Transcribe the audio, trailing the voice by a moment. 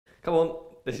Come on,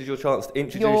 this is your chance to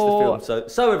introduce the film.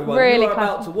 So everyone, really you are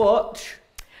about to watch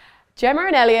Gemma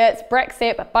and Elliott's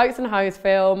BrexCyp Boats and Hose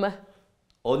film.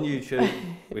 On YouTube.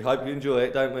 We hope you enjoy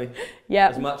it, don't we? Yeah.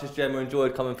 As much as Gemma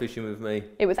enjoyed coming fishing with me.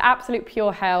 It was absolute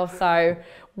pure hell, so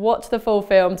watch the full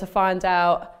film to find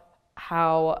out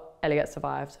how Elliott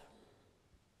survived.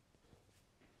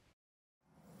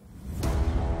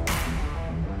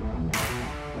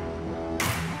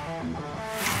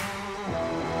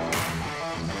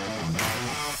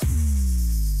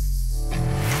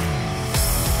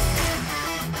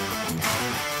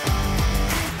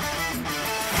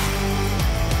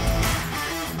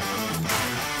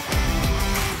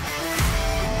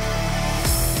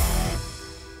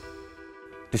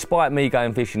 Despite me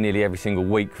going fishing nearly every single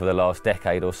week for the last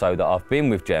decade or so that I've been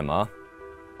with Gemma,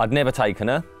 I'd never taken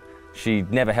her.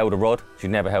 She'd never held a rod,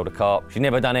 she'd never held a carp, she'd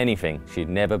never done anything. She'd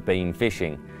never been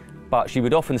fishing. But she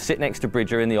would often sit next to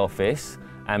Bridger in the office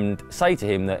and say to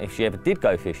him that if she ever did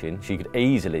go fishing, she could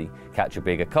easily catch a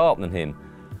bigger carp than him.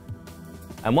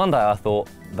 And one day I thought,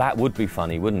 that would be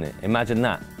funny, wouldn't it? Imagine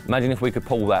that. Imagine if we could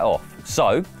pull that off.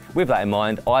 So, with that in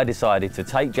mind, I decided to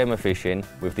take Gemma fishing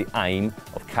with the aim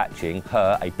of catching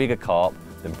her a bigger carp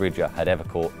than Bridger had ever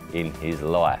caught in his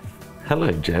life.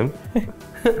 Hello, Gem.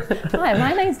 Hi,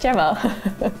 my name's Gemma.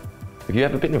 Have you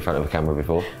ever been in front of a camera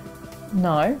before?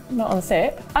 No, not on the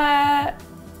set.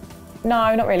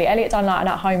 No, not really. Elliott done like an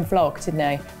at-home vlog, didn't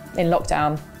he? In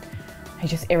lockdown. He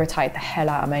just irritated the hell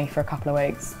out of me for a couple of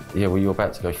weeks. Yeah, well, you're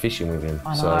about to go fishing with him.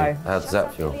 I know. So how does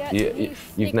that feel?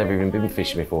 You've never even been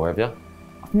fishing before, have you?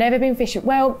 I've never been fishing.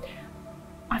 Well,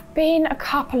 I've been a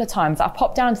couple of times. I've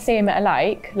popped down to see him at a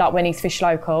lake, like when he's fish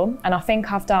local, and I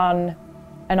think I've done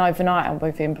an overnight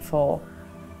with him before,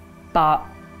 but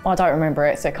I don't remember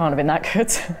it, so it can't have been that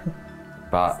good.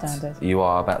 But Standard. You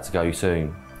are about to go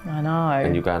soon. I know.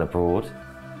 And you're going abroad.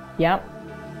 Yep.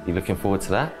 You looking forward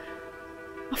to that?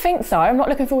 I think so. I'm not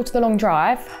looking forward to the long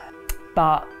drive,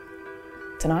 but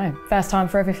I don't know. First time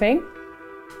for everything.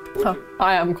 Oh,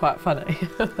 I am quite funny.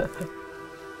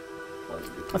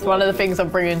 That's one of the things I'm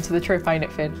bringing to the trip, ain't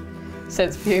it, Finn?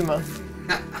 Sense of humour.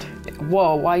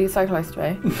 Whoa, why are you so close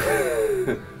to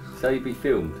me? So you'd be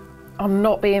filmed? I'm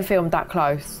not being filmed that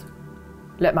close.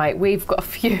 Look, mate, we've got a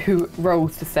few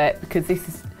rules to set because this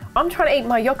is... I'm trying to eat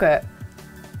my yoghurt.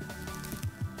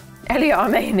 Elliot, I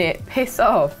mean it. Piss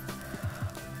off.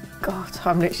 God,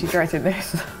 I'm literally dreading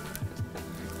this.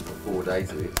 4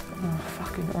 days of it. Oh,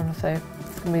 fucking honestly.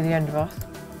 It's going to be the end of us.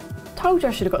 Told you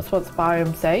I should have got sponsored by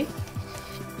IMC.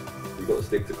 You've got to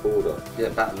stick to Corda. Yeah,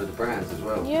 battle of the brands as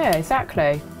well. Yeah,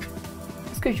 exactly.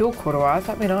 It's because you're corduroy,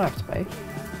 that mean I have to be.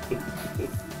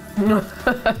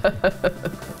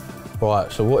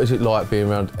 Right, so what is it like being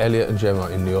around Elliott and Gemma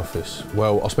in the office?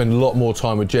 Well, I spend a lot more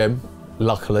time with Gem,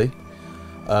 luckily.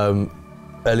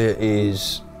 Elliott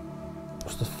is,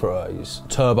 what's the phrase?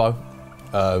 Turbo.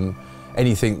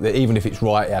 Anything that, even if it's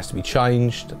right, it has to be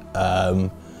changed.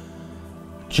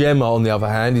 Gemma, on the other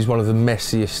hand, is one of the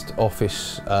messiest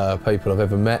office people I've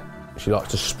ever met. She likes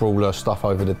to sprawl her stuff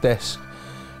over the desk.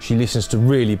 She listens to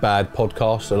really bad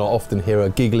podcasts, and I often hear her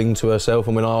giggling to herself,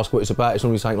 and when I ask what it's about, it's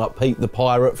normally something like Pete the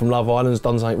Pirate from Love Island's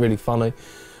done something really funny,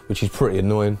 which is pretty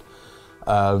annoying.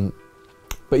 But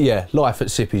yeah, life at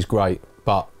Cyp is great,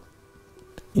 but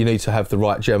you need to have the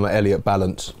right Gemma-Elliott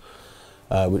balance,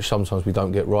 which sometimes we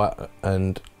don't get right,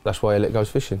 and that's why Elliott goes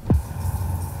fishing.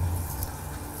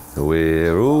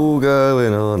 We're all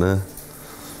going on a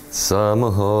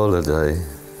summer holiday.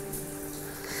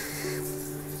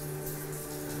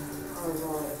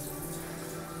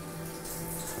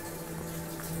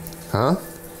 Huh?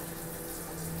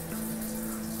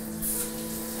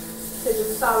 This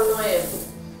is so annoying.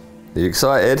 Are you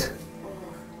excited?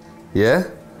 Yeah?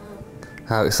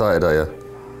 How excited are you?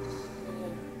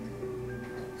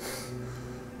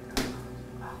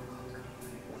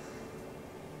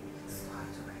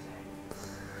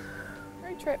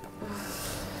 Trip.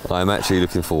 I'm actually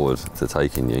looking forward to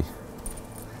taking you. Do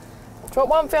you want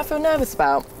one thing I feel nervous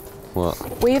about?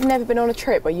 What? We've never been on a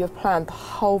trip where you've planned the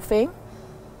whole thing.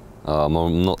 I'm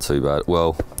not too bad.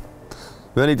 Well,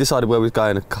 we only decided where we were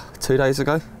going 2 days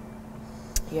ago.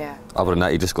 Yeah. Other than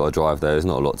that, you just got to drive there. There's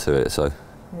not a lot to it, so.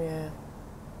 Yeah.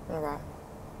 All right.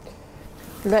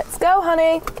 Let's go,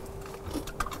 honey.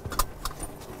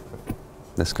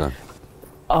 Let's go.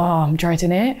 Oh, I'm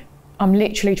dreading it. I'm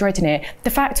literally dreading it. The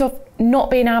fact of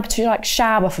not being able to like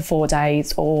shower for 4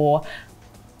 days or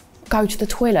go to the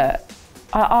toilet.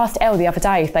 I asked Elle the other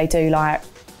day if they do like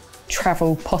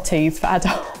travel potties for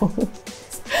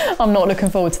adults. I'm not looking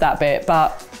forward to that bit,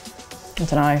 but I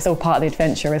don't know, it's all part of the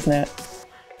adventure, isn't it?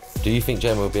 Do you think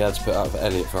Gemma will be able to put up for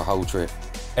Elliott for a whole trip?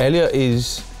 Elliott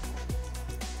is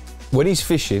When he's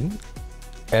fishing,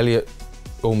 Elliott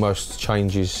almost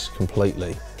changes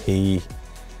completely.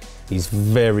 He's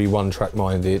very one-track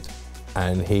minded,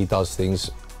 and he does things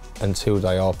until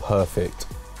they are perfect.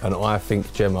 And I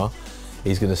think Gemma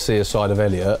is going to see a side of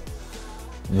Elliott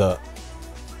that,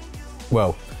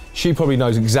 well, she probably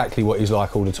knows exactly what he's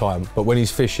like all the time, but when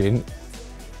he's fishing,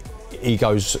 he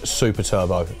goes super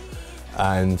turbo.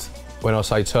 And when I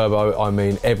say turbo, I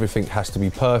mean everything has to be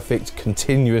perfect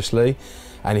continuously,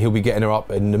 and he'll be getting her up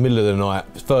in the middle of the night,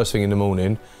 first thing in the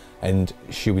morning, and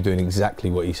she'll be doing exactly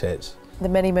what he says. The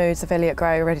many moods of Elliott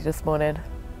Gray already this morning.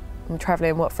 I'm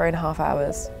travelling, what, 3.5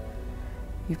 hours?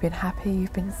 You've been happy,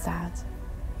 you've been sad,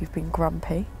 you've been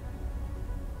grumpy.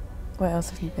 Where else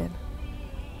have you been?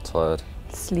 Tired.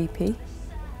 Sleepy.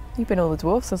 You've been all the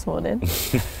dwarfs this morning.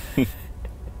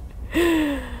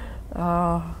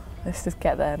 Oh, let's just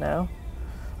get there now.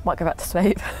 Might go back to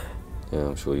sleep. Yeah,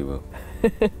 I'm sure you will.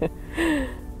 You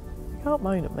can't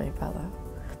moan at me about that.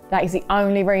 That is the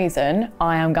only reason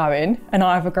I am going, and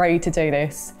I've agreed to do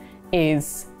this,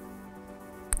 is,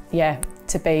 yeah,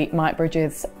 to beat Mike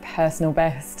Bridges' personal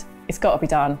best. It's got to be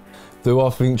done. Do I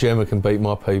think Gemma can beat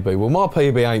my PB? Well, my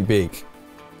PB ain't big.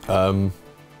 And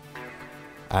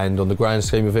on the grand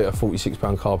scheme of it, a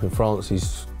 46-pound carp in France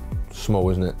is small,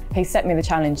 isn't it? He set me the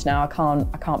challenge now. I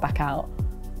can't back out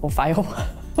or fail.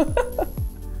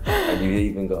 And you've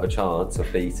even got a chance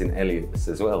of beating Elliott's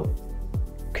as well.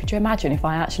 Could you imagine if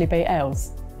I actually beat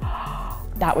Els?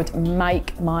 That would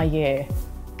make my year.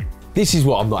 This is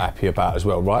what I'm not happy about as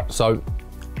well, right? So,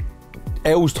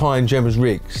 Els tying Gemma's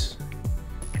rigs,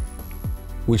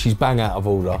 which is bang out of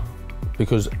order,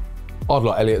 because I'd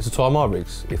like Elliott to tie my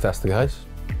rigs, if that's the case.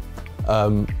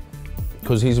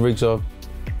 Because his rigs are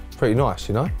pretty nice,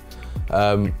 you know?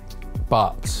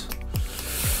 But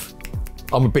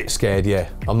I'm a bit scared, yeah,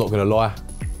 I'm not gonna lie,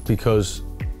 because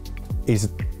he's a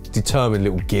determined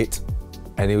little git,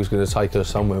 and he was gonna take her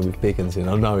somewhere with big uns in.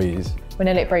 I know he is. When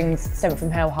Elliott brings Seventh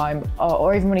from Hell home,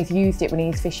 or even when he's used it when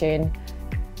he's fishing,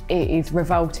 it is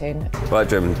revolting. Right,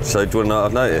 Gemma, so do you want to know what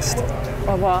I've noticed?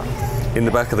 Or what? In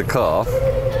the back of the car,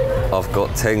 I've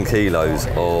got 10 kilos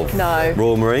of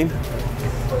raw marine.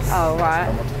 Oh,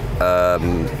 right.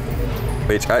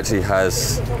 Which actually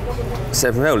has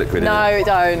Seventh from Hell liquid in it. No, it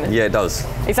don't. Yeah, it does.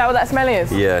 Is that what that smell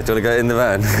is? Yeah, do you want to go in the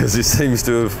van? Because it seems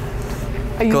to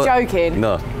have... Are you joking?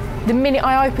 No. The minute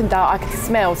I opened that, I could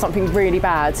smell something really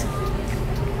bad.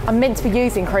 I'm meant to be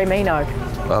using Cremino.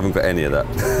 I haven't got any of that.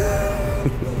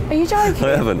 Are you joking? I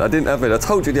haven't. I didn't have it. I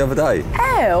told you the other day.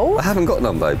 Hell? I haven't got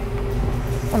none, babe.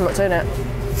 I'm not doing it.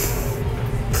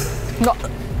 Not.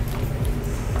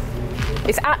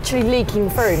 It's actually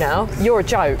leaking through now. You're a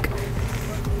joke.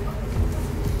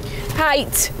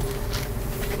 Hate.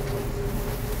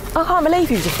 I can't believe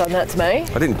you've just done that to me.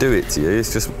 I didn't do it to you.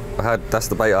 It's just that's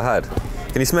the bait I had.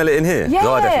 Can you smell it in here? 'Cause Yeah.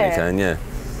 I definitely can. Yeah.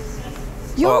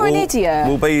 You're All right, an idiot.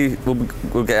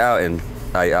 We'll get out in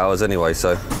 8 hours anyway.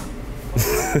 So. I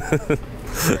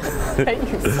hate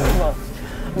you so much.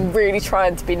 I'm really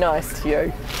trying to be nice to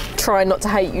you. Trying not to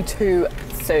hate you too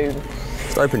soon.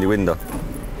 Just open your window.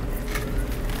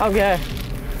 Oh yeah.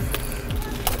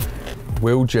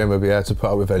 Will Gemma be able to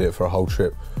put up with Elliott for a whole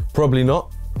trip? Probably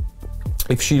not.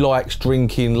 If she likes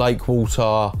drinking lake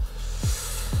water,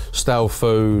 stale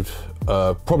food,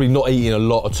 probably not eating a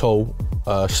lot at all,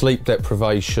 sleep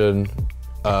deprivation,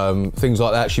 things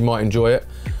like that, she might enjoy it,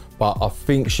 but I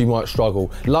think she might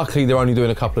struggle. Luckily, they're only doing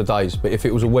a couple of days, but if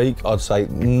it was a week, I'd say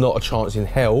not a chance in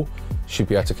hell she'd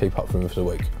be able to keep up for him for the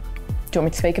week. Do you want me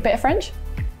to speak a bit of French?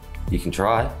 You can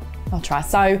try. I'll try.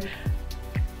 So,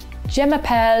 je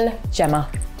m'appelle Gemma.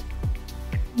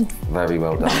 Very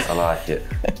well done. I like it.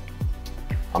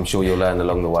 I'm sure you'll learn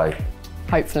along the way.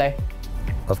 Hopefully.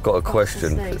 I've got a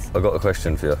question. I've got a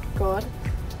question for you. Go on.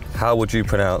 How would you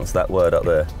pronounce that word up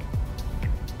there?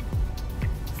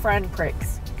 Fran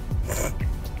pricks.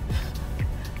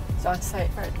 So I'd say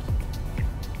it French.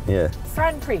 Yeah.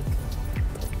 Fran prick.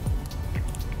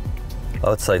 I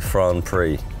would say Fran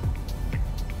Prix.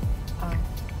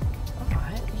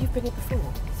 Alright, you've been here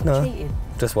before. Stop No. cheating.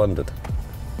 Just wondered.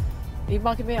 Are you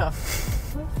mugging me off?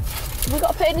 We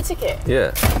got to put in a ticket.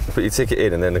 Yeah. Put your ticket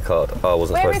in and then the card. Oh, I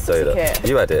wasn't Where supposed is to the do that. ticket?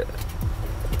 You had it.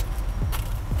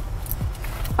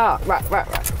 Ah, right.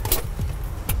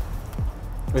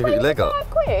 You got your leg up.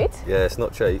 £25? Yeah, it's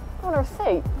not cheap. I want a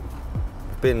receipt.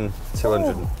 Been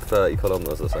 230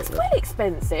 kilometres or something. Well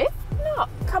expensive. No,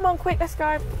 come on, quick, let's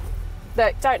go.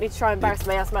 Look, don't need to try and embarrass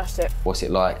me, I smashed it. What's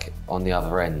it like on the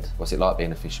other end? What's it like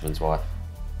being a fisherman's wife?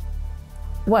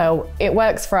 Well, it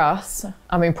works for us.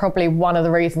 I mean, probably one of the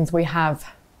reasons we have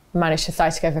managed to stay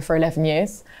together for 11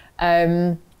 years.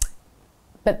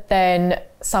 But then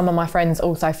some of my friends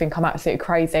also think I'm absolutely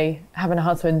crazy having a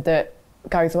husband that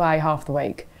goes away half the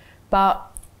week. But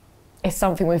it's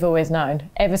something we've always known.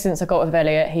 Ever since I got with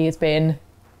Elliott, he has been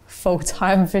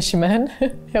full-time fisherman.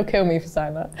 He'll kill me for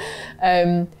saying that.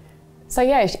 So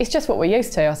yeah, it's just what we're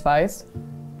used to, I suppose.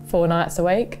 4 nights a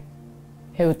week.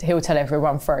 He'll tell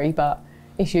everyone 3, but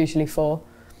it's usually 4.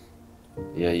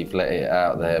 Yeah, you've let it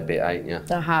out there a bit, ain't you?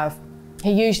 I have.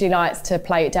 He usually likes to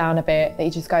play it down a bit. He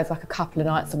just goes like a couple of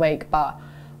nights a week, but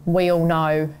we all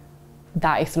know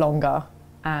that it's longer.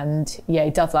 And yeah,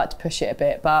 he does like to push it a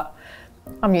bit, but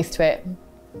I'm used to it.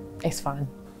 It's fine.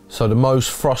 So the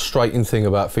most frustrating thing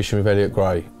about fishing with Elliott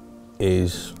Gray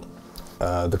is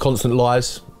the constant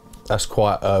lies. That's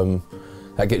quite,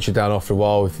 that gets you down after a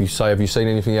while. If you say, have you seen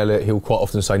anything, Elliott? He'll quite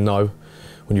often say no.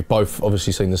 When you've both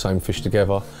obviously seen the same fish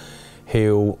together.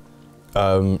 He'll,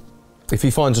 if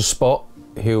he finds a spot,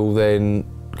 he'll then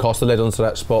cast the lead onto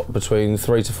that spot between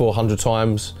 300 to 400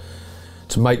 times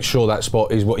to make sure that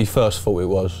spot is what he first thought it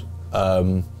was.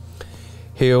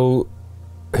 He'll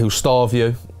starve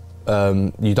you.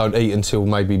 You don't eat until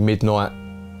maybe midnight.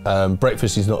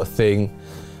 Breakfast is not a thing.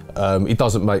 He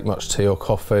doesn't make much tea or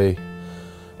coffee.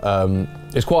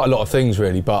 It's quite a lot of things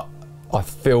really, but I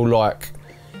feel like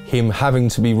him having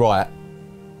to be right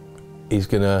is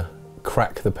gonna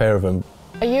crack the pair of them.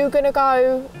 Are you gonna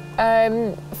go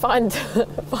find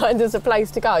us a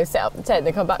place to go, set up the tent,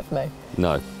 and come back for me?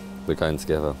 No, we're going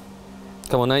together.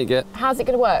 Come on, Nate, get. How's it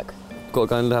gonna work? Got to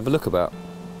go and have a look about.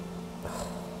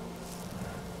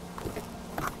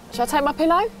 Shall I take my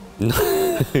pillow?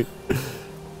 No.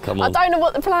 Come on. I don't know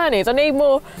what the plan is. I need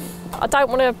more. I don't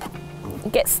want to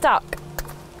get stuck.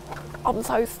 I'm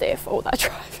so stiff, all that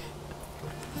driving.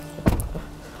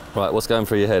 Right, what's going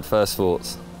through your head? First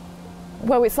thoughts?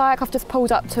 Well, it's like I've just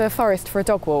pulled up to a forest for a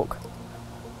dog walk.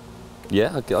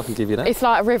 Yeah, I can give you that. It's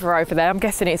like a river over there. I'm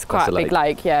guessing it's quite a big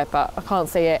lake, yeah, but I can't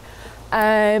see it.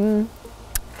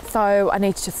 So I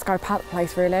need to just scope out the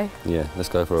place, really. Yeah, let's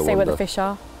go for a wander. See where the fish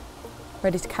are.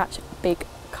 Ready to catch big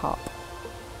carp.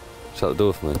 Shut the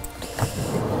door for me.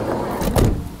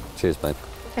 Cheers, babe.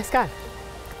 Let's go.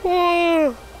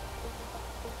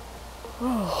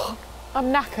 Oh,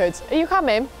 I'm knackered. Are you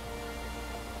coming?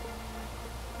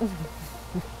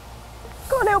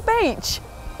 Got a little beach.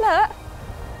 Look.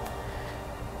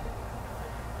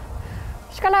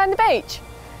 Should we go lay on the beach?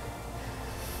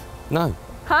 No.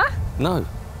 Huh? No.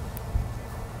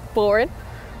 Boring.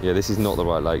 Yeah, this is not the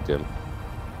right lake, Jim.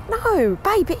 No,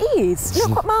 babe, it is.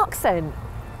 Look what Mark sent.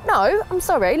 No, I'm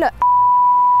sorry, look.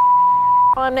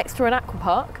 I'm next to an aqua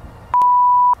park.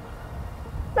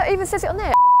 Look, it even says it on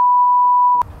there.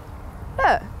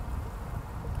 Look.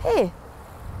 Here.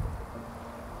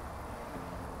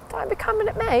 Don't be coming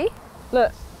at me.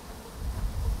 Look.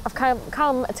 I've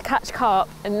come to catch carp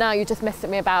and now you're just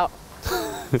messing me about.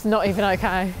 It's not even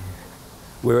okay.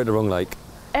 We're at the wrong lake.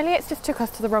 Elliott's just took us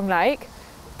to the wrong lake.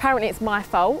 Apparently it's my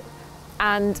fault.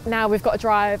 And now we've got to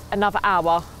drive another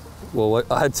hour. Well,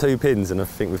 I had 2 pins and I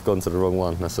think we've gone to the wrong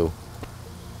one, that's all.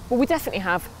 Well, we definitely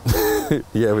have.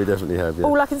 Yeah, we definitely have, yeah.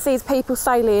 All I can see is people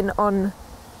sailing on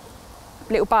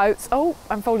little boats. Oh,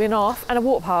 I'm falling off. And a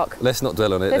water park. Let's not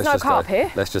dwell on it. There's no carp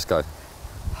here. Let's just go.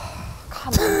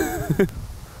 Come on.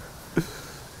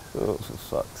 Oh, for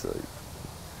fuck's sake.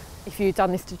 If you'd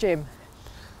done this to Jim,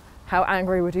 how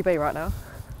angry would he be right now?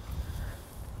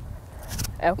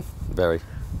 Elle? Very.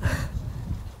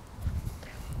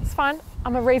 It's fine.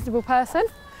 I'm a reasonable person.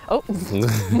 Oh.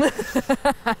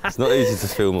 It's not easy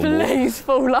to film on water. Please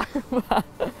fall over.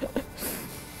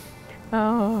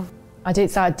 Oh. I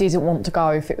did say I didn't want to go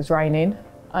if it was raining.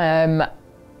 I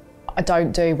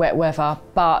don't do wet weather,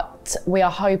 but we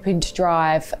are hoping to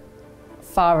drive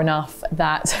far enough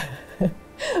that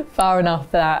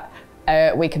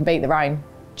we can beat the rain,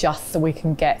 just so we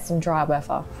can get some dry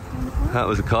weather. That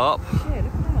was a carp. Yeah,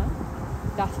 look at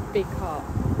that. That's a big carp.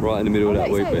 Right in the middle of that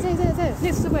weed bit. There.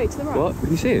 Next to the way, to the right. What?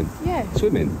 Can you see him? Yeah.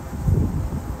 Swimming?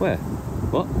 Where?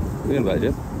 What? What are you doing about it,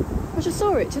 Jim? I just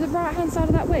saw it to the right hand side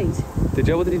of that weed. Did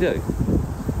you? What did he do?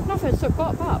 Nothing, so it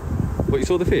got up. What, you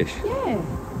saw the fish? Yeah.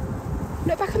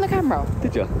 Look back on the camera.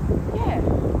 Did you? Yeah.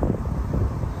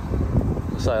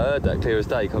 So I heard that clear as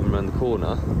day coming around the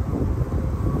corner.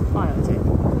 I heard it.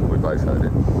 We both heard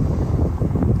it.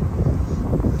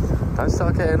 Don't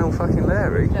start getting all fucking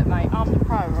leery. Look mate, I'm the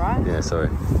pro, right? Yeah, sorry.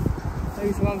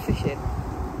 Who's the one fishing?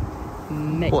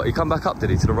 Me. What, he come back up, did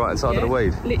he, to the right hand side of the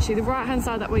weed? Literally the right hand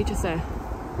side of that weed just there.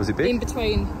 Was it big? In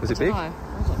between. Was it big? Oh,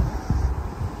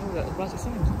 that was bloody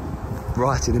sound.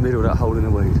 Right in the middle of that hole in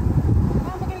the weed.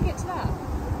 How am I going to get to that?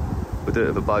 We'll do it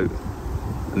with a boat.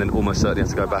 And then almost certainly have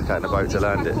to go back out in the boat to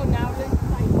land it.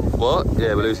 What?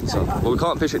 Yeah, we're losing some. Well, we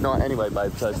can't fish at night anyway,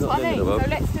 babe, so it's not the end of the world. So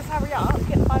let's just hurry up,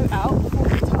 get the boat out before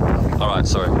we start. All right,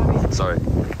 sorry.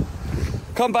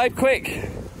 Come, babe,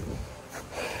 quick.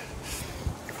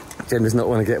 Jen does not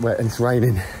want to get wet and it's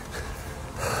raining.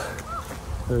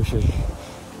 Where is she?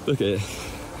 Look at it.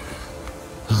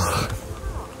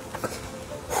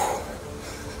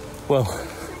 Well,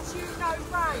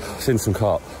 I've seen some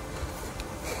carp,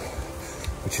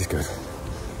 which is good.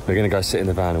 We're going to go sit in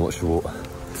the van and watch the water.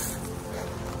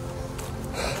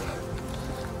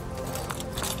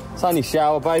 It's only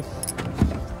shower, babe.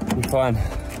 You're fine.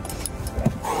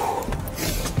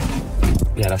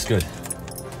 Yeah, that's good.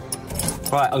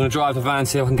 Right, I'm going to drive the van,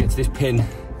 see if I can get to this pin.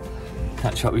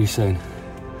 Catch up with you soon.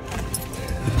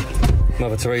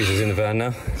 Mother Teresa's in the van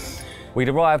now. We'd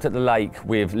arrived at the lake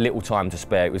with little time to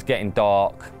spare. It was getting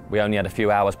dark. We only had a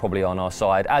few hours probably on our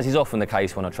side, as is often the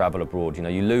case when I travel abroad. You know,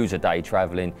 you lose a day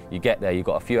travelling, you get there, you've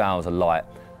got a few hours of light.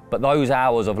 But those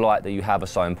hours of light that you have are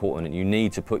so important, and you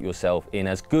need to put yourself in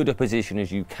as good a position as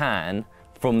you can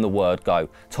from the word go.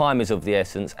 Time is of the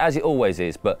essence, as it always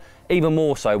is, but even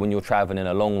more so when you're travelling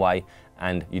a long way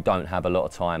and you don't have a lot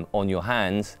of time on your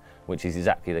hands, which is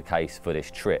exactly the case for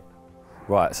this trip.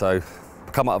 Right, so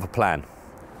I've come up with a plan.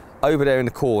 Over there in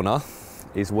the corner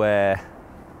is where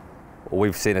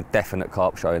we've seen a definite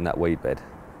carp show in that weed bed.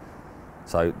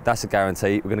 So that's a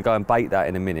guarantee. We're going to go and bait that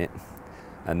in a minute,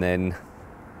 and then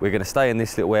we're going to stay in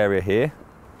this little area here,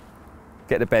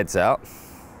 get the beds out,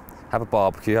 have a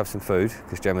barbecue, have some food,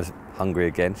 because Gemma's hungry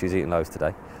again. She's eating loads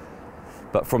today.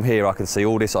 But from here I can see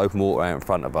all this open water out in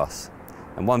front of us.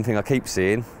 And one thing I keep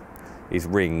seeing is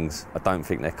rings. I don't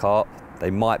think they're carp. They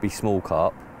might be small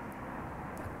carp,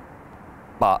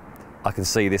 but I can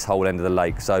see this whole end of the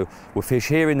lake. So we'll fish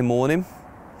here in the morning.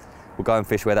 We'll go and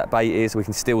fish where that bait is. We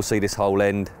can still see this whole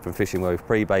end from fishing where we've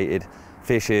pre-baited.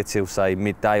 Fish here till say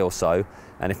midday or so.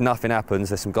 And if nothing happens,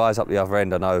 there's some guys up the other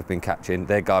end I know have been catching.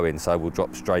 They're going, so we'll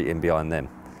drop straight in behind them.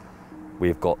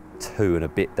 We've got 2 and a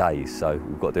bit days, so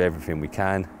we've got to do everything we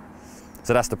can.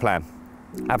 So that's the plan.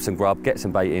 Have some grub, get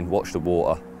some bait in, watch the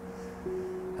water,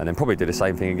 and then probably do the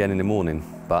same thing again in the morning,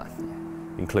 but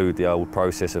include the old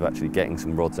process of actually getting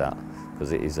some rods out,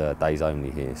 because it is days only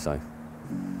here, so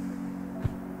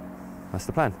that's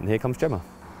the plan. And here comes Gemma.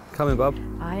 Come in, bub.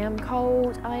 I am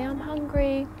cold, I am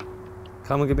hungry.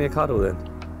 Come and give me a cuddle then.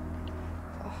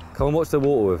 Come and watch the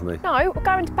water with me. No, we're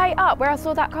going to bait up where I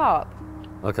saw that carp.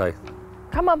 Okay.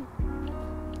 Come on.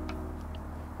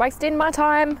 Wasting my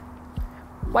time,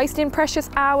 wasting precious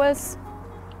hours.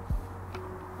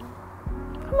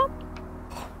 Come on.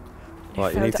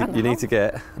 Right, you need to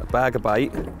get a bag of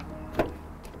bait.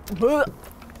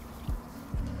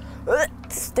 It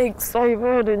stinks so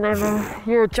bad in there.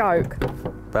 You're a joke.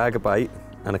 Bag of bait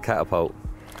and a catapult.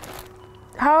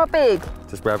 How big?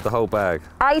 Just grab the whole bag.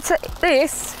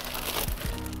 This.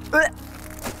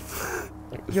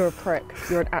 You're a prick.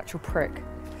 You're an actual prick.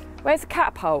 Where's the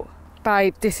catapult?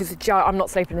 Babe, this is a joke. I'm not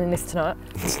sleeping in this tonight.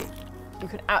 You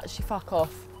can actually fuck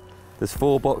off. There's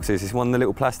 4 boxes. It's one of the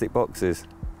little plastic boxes.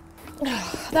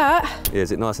 That? Yeah,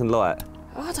 is it nice and light?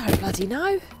 Oh, I don't bloody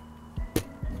know.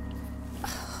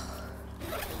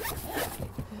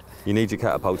 You need your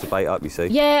catapult to bait up, you see.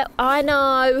 Yeah, I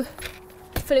know.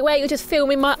 Fully aware you're just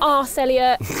filming my arse,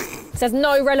 Elliot. This has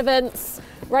no relevance.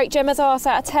 Rate Gemma's arse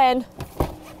out of 10.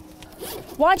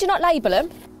 Why'd you not label them?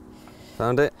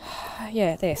 Found it?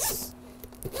 Yeah, this.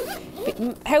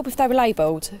 Help if they were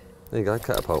labelled. There you go,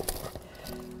 catapult.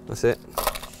 That's it.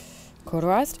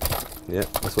 Cauterised? Yeah,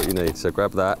 that's what you need. So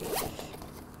grab that,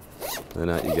 and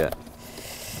out you get.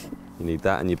 You need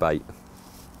that and your bait.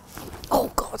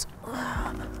 Oh, God.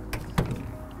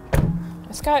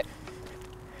 Let's go.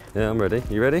 Yeah, I'm ready.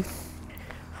 You ready?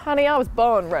 Honey, I was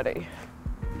born ready.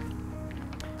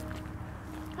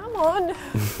 Come on.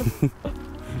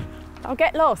 I'll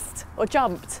get lost or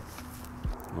jumped.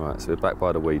 Right, so we're back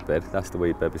by the weed bed. That's the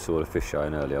weed bed we saw the fish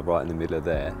showing earlier, right in the middle of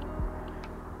there.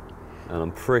 And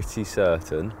I'm pretty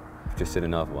certain I've just seen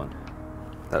another one.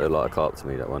 That looked like a carp to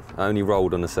me, that one. I only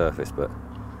rolled on the surface, but...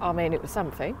 I mean, it was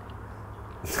something.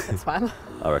 That's fine.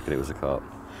 I reckon it was a carp.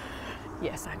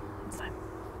 Yeah, same.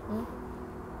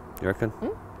 You reckon?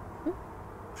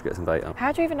 Should get some bait up.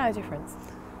 How do you even know the difference?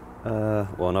 Well,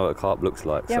 I know what a carp looks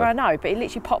like. Yeah, so I know, but it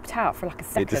literally popped out for like a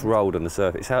second. it just rolled on the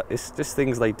surface. It's just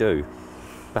things they do.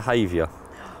 Behaviour.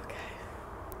 Okay.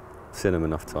 Seen them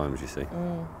enough times, you see.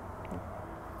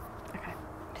 Okay.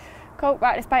 Cool,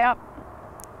 right, let's bait up.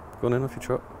 Go on in off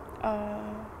your trot.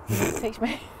 Teach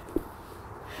me.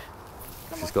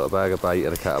 She's got a bag of bait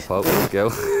and a catapult,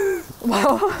 girl.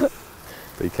 Well,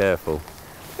 Be careful.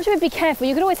 what do you mean be careful?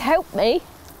 You can always help me.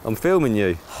 I'm filming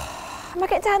you. Am I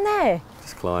getting down there? Just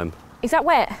Let's climb. Is that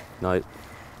wet? No.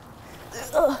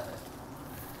 Oh.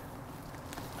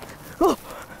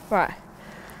 Right.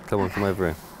 Come on, come over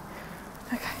here.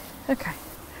 Okay.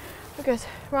 We're good.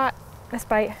 Right, let's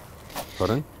bait.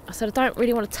 Pardon? I said I don't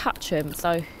really want to touch him,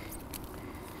 so.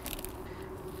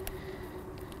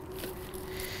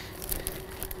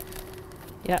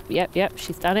 Yep.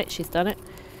 She's done it.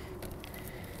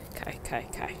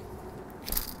 Okay.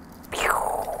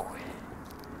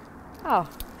 Oh,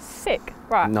 sick.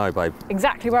 Right. No, babe.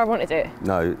 Exactly where I wanted it.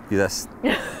 No, that's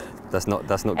not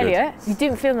good. Elliot, you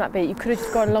didn't film that bit. You could have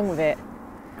just gone along with it.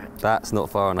 That's not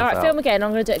far enough All right, out. film again.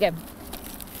 I'm going to do it again.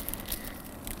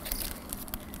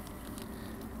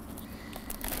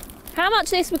 How much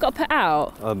of this we've got to put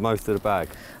out? Most of the bag.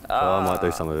 So I might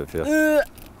do some of it for you.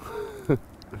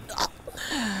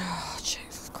 Oh,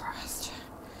 Jesus Christ.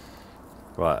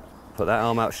 Right, put that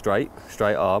arm out straight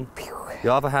arm.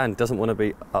 Your other hand doesn't want to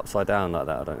be upside down like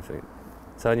that, I don't think.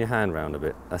 Turn your hand round a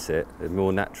bit, that's it. It's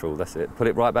more natural, that's it. Put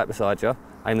it right back beside you.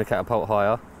 Aim the catapult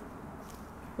higher.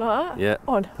 Like that? Yeah.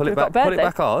 On. Pull it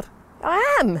back hard.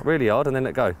 I am. Really hard, and then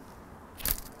let go.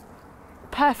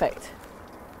 Perfect.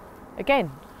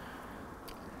 Again.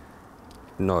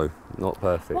 No, not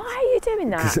perfect. Why are you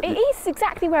doing that? It is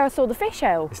exactly where I saw the fish,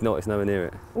 El. It's not, it's nowhere near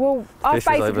it. Well, I've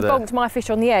Fish is over basically there. bonked my fish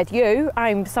on the head. You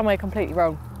aimed somewhere completely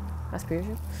wrong. That's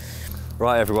beautiful.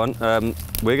 Right, everyone,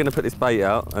 we're going to put this bait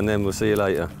out, and then we'll see you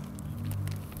later.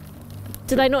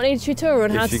 Do they not need a tutorial on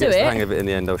how If to she do gets the it? hang of it in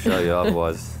the end, I'll show you.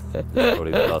 Otherwise, it's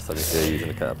probably the last time you see her using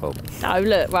a catapult. No,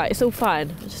 look, right, it's all fine.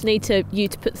 I just need you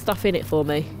to put stuff in it for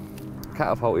me.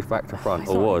 Catapult is back to front,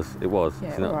 it's or not- was. It was. Yeah,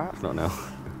 it's, not, alright. it's not now.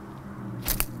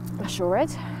 That's your head.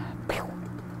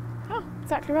 Oh,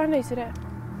 exactly where I needed it.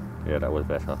 Yeah, that was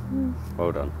better.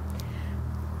 Well done.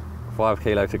 5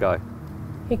 kilo to go.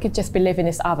 He could just be living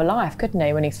this other life, couldn't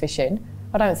he, when he's fishing?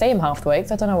 I don't see him half the week,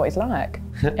 so I don't know what he's like.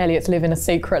 Elliot's living a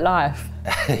secret life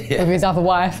with his other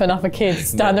wife and other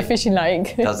kids down the fishing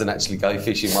lake. Doesn't actually go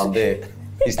fishing one bit.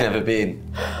 He's never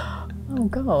been. Oh,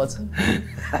 God.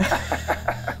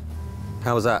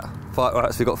 How was that?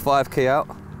 Right, so we got 5 key out.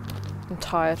 I'm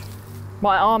tired.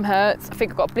 My arm hurts. I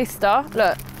think I've got a blister.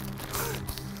 Look,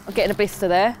 I'm getting a blister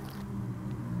there.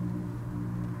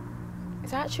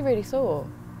 It's actually really sore.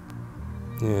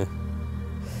 Yeah.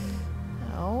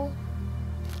 Oh,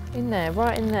 in there,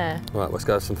 right in there. Right, let's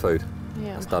go have some food.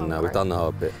 Yeah, It's I'm done now. We've hungry. done the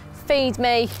hard bit. Feed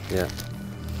me. Yeah.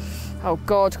 Oh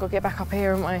God, got to get back up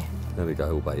here, haven't we? There we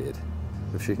go, all baited.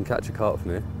 If she can catch a carp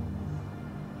from here,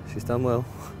 she's done well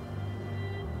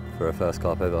for her first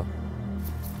carp ever.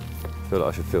 I feel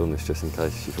like I should film this just in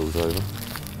case she falls over.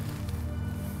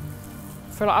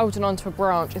 I feel like holding on to a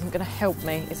branch isn't going to help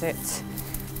me, is it?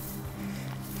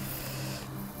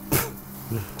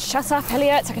 Shut up,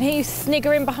 Elliot. I can hear you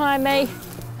sniggering behind me.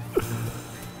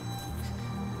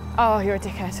 Oh, you're a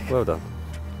dickhead. Well done.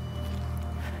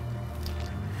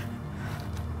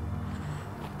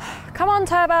 Come on,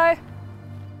 Turbo.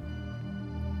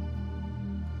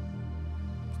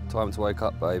 Time to wake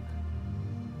up, babe.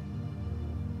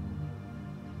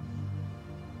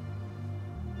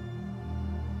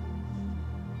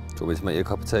 Do you want me to make you a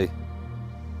cup of tea?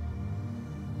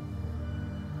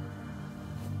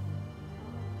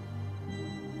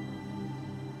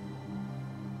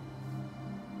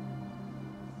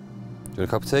 Do you want a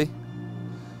cup of tea? Do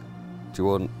you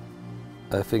want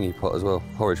a thingy pot as well?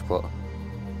 Porridge pot?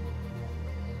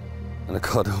 And a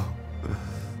cuddle?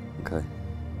 Okay.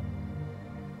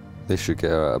 This should get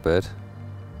her out of bed.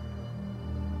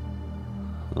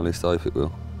 At least I hope it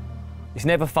will. It's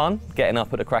never fun getting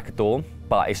up at the crack of dawn,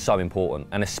 but it's so important,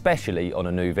 and especially on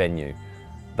a new venue.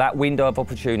 That window of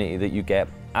opportunity that you get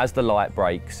as the light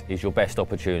breaks is your best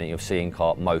opportunity of seeing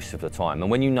carp most of the time.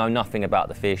 And when you know nothing about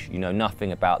the fish, you know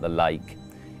nothing about the lake,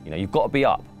 you've got to be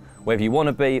up. Whether you want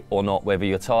to be or not, whether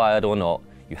you're tired or not,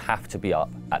 you have to be up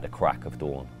at the crack of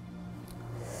dawn.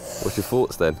 What's your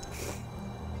thoughts then?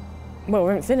 Well, we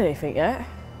haven't seen anything yet.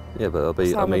 Yeah, but I'll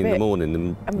be, So I I'm a mean, the bit- morning,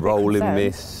 I'm a the bit rolling concerned.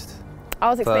 mist. I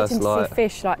was expecting to light. see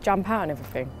fish like jump out and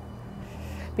everything.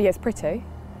 But yeah, it's pretty.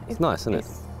 It's nice, isn't it?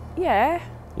 Yeah,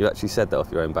 You actually said that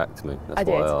off your own back to me. That's I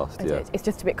did. why I asked, I yeah. did. It's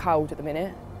just a bit cold at the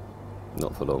minute.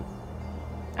 Not for long.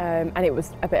 And it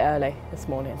was a bit early this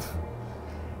morning.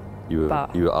 You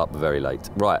But- were up very late.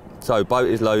 Right, so boat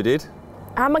is loaded.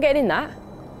 How am I getting in that?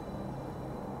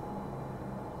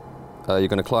 You're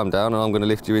going to climb down and I'm going to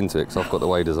lift you into it because I've got the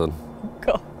waders on.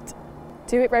 God.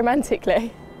 Do it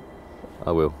romantically.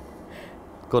 I will.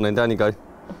 Go on then, down you go.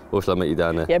 Or shall I meet you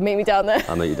down there? Yeah, meet me down there.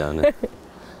 I'll meet you down there.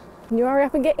 Can you hurry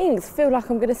up and get in? 'Cause I feel like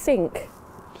I'm going to sink.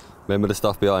 Remember the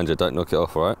stuff behind you, don't knock it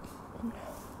off, all right?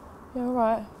 Yeah, all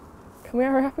right. Can we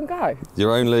hurry up and go?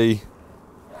 You're only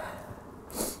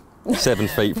 7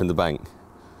 feet from the bank.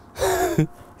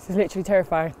 This is literally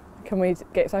terrifying. Can we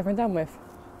get this over and done with?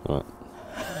 All right,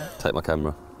 take my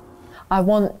camera. I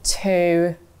want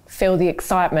to feel the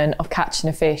excitement of catching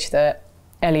a fish that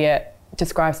Elliott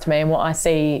describes to me and what I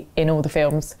see in all the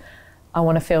films. I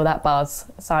want to feel that buzz.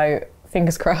 So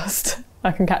fingers crossed,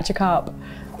 I can catch a carp.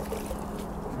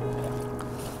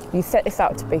 You set this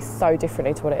up to be so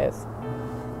differently to what it is.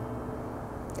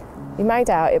 You made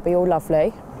out it'd be all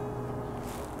lovely,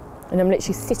 and I'm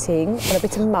literally sitting on a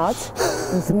bit of mud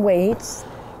and some weeds.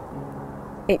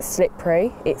 It's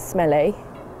slippery, it's smelly.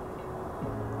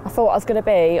 I thought I was going to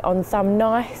be on some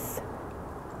nice,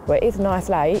 well, it is a nice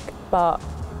lake, but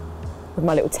with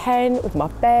my little tent, with my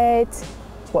bed,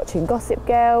 watching Gossip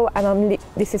Girl, and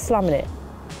this is slumming it.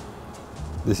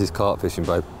 This is carp fishing,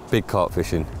 bro. Big carp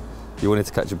fishing. You wanted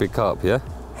to catch a big carp, yeah?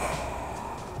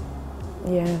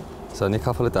 Yeah. It's only a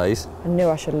couple of days. I knew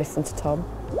I should have listened to Tom.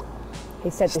 He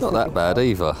said It's this not would that be bad fun.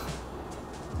 either.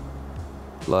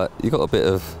 Like, you got a bit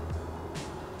of...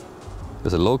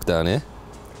 There's a log down here.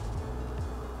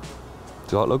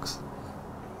 Do you like logs?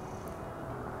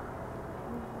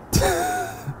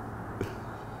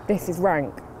 This is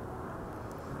rank.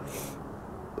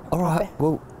 All right,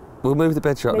 well, we'll move the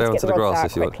bed sheet up there onto the grass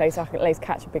if you want. Quickly, so I can at least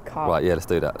catch a big carp. Right, yeah, let's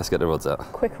do that. Let's get the rods out. The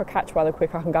quicker I catch one, the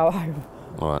quicker I can go home.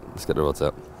 All right, let's get the rods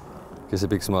out. Give us a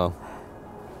big smile.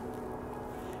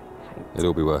 It'll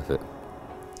all be worth it.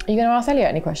 Are you going to ask Elliott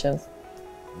any questions?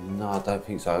 No, I don't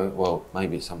think so. Well,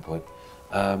 maybe at some point.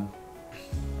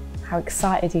 How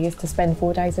excited he is to spend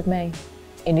 4 days with me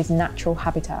in his natural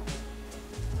habitat.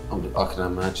 I can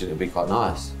imagine it'd be quite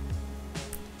nice.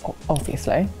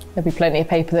 Obviously. There'll be plenty of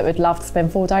people that would love to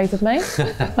spend 4 days with me.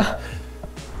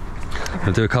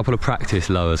 I'll do a couple of practice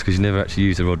lowers because you've never actually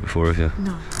used a rod before, have you?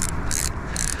 No.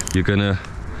 You're gonna,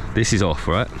 this is off,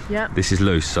 right? Yeah. This is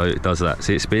loose, so it does that.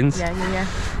 See, it spins? Yeah.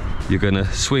 You're gonna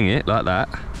swing it like that,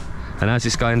 and as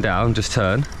it's going down, just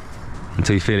turn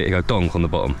until you feel it go donk on the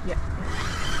bottom. Yeah.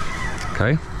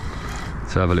 Okay?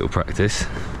 So have a little practice.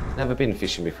 Never been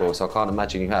fishing before, so I can't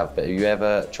imagine you have. But have you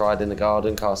ever tried in the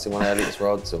garden casting one of Elliott's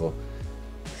rods, or?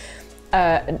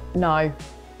 No.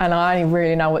 And I only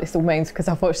really know what this all means because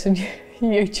I've watched some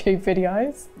YouTube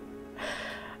videos.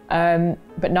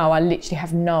 But no, I literally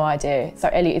have no idea. So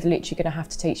Elliott is literally going to have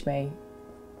to teach me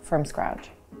from scratch.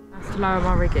 That's to lower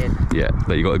my rigging. Yeah,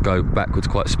 but you got to go backwards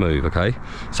quite smooth, okay?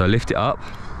 So lift it up,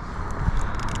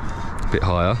 a bit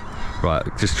higher. Right,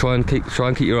 just try and keep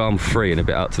your arm free and a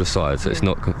bit out to the side, so it's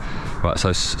not. Right,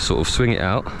 so sort of swing it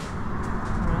out,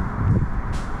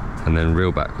 and then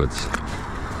reel backwards.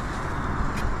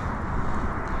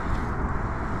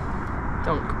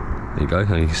 Donk. There you go,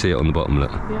 and you can see it on the bottom. Look.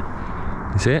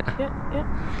 Yeah. You see it?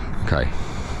 Yeah. Okay.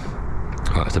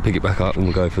 Right, so pick it back up, and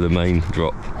we'll go for the main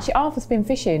drop. Actually, Arthur's been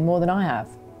fishing more than I have.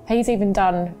 He's even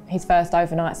done his first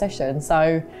overnight session,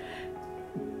 so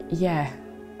yeah.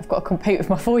 I've got to compete with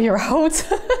my 4-year-old.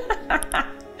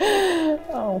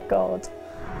 Oh God.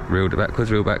 Reel it backwards,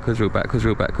 reel backwards, reel backwards,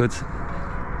 reel backwards.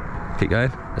 Keep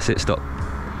going. That's it, stop.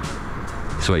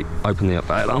 Sweet, open the up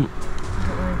alarm.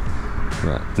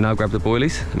 Right, now grab the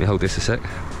boilies. Let me hold this a sec.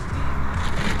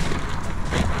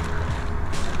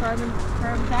 Throw them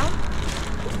down.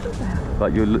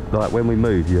 Like like when we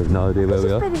move, you have no idea where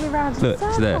we are. Spinning me around in Look, a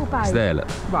it's there. circle, babe. It's there. Look.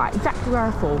 Right, exactly where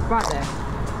I fall. Right there.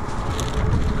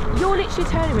 You're literally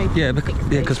turning me. Yeah,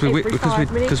 because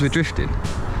we're drifting.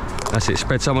 That's it.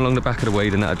 Spread some along the back of the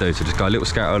weed, and that'll do. So just go a little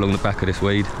scatter along the back of this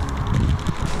weed.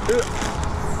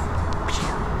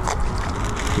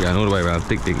 Yeah, and all the way around.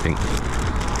 Dink, dink, dink.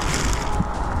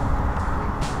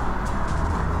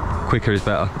 Quicker is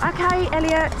better. Okay,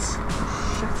 Elliott.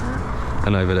 Shut up.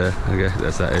 And over there. Okay,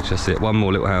 that's that edge. That's it. One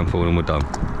more little handful, and we're done.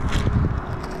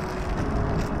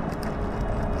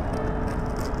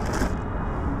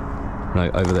 No,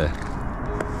 over there.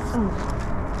 Oh.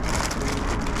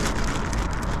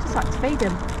 Just like to feed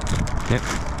him. Yep.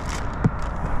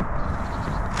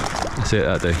 That's it,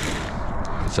 that'll do.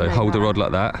 So hold the rod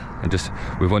like that, and just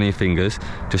with one of your fingers,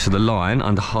 just so the line,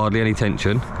 under hardly any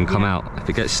tension, can come out. If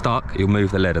it gets stuck, you'll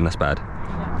move the lead, and that's bad. So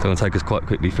I'm going to take us quite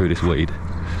quickly through this weed.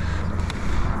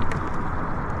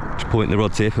 Just point the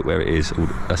rod tip at where it is.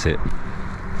 That's it.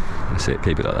 That's it,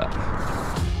 keep it like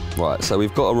that. Right, so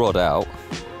we've got a rod out,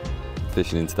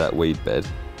 fishing into that weed bed.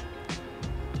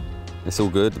 It's all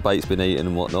good, the bait's been eaten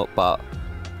and whatnot, but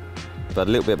we've had a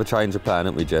little bit of a change of plan,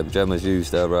 haven't we, Gem? Gemma's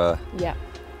used her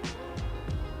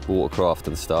watercraft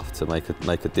and stuff to make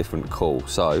a different call.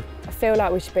 So I feel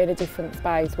like we should be in a different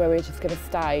space where we're just going to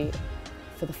stay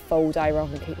for the full day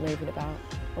rather than keep moving about.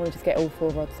 I want to just get all 4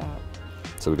 rods out.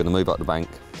 So we're going to move up the bank.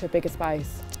 To a bigger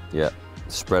space. Yeah,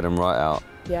 spread them right out.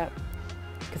 Yeah.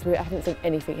 Because we haven't seen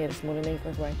anything here this morning either,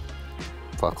 have we?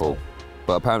 Fuck all.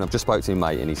 But apparently I've just spoke to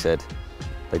my mate and he said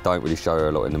they don't really show her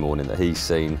a lot in the morning, that he's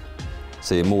seen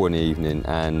her more in the evening,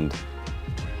 and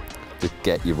just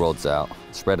get your rods out,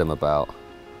 spread them about.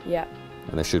 Yeah.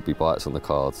 And there should be bites on the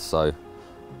cards, so.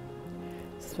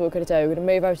 That's what we're going to do. We're going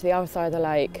to move over to the other side of the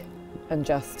lake and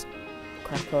just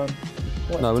crack on.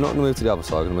 No, we're not going to move to the other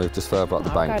side, we're going to move just further up the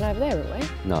bank. We're going over there,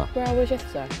 aren't we? No. Where I was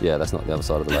yesterday. Yeah, that's not the other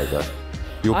side of the lake though.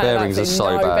 Your I bearings are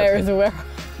so no bad. Bearings are where...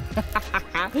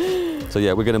 So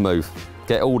yeah, we're going to move.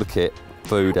 Get all the kit,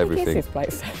 food, How big everything. is this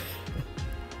place? And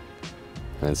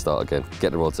then start again.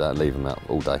 Get the rods out and leave them out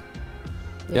all day.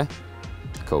 Yeah?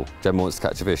 Cool. Gemma wants to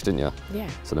catch a fish, didn't you? Yeah.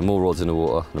 So the more rods in the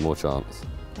water, the more chance.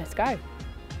 Let's go.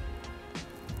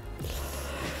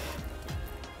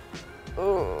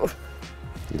 Ooh.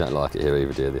 You don't like it here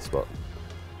either, do you, this spot?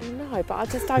 No, but I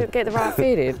just don't get the right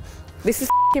feeling. This is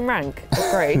f***ing rank,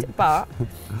 agreed, but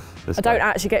I don't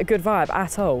actually get a good vibe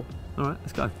at all. All right,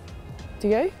 let's go. Do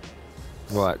you?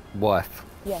 Right, wife.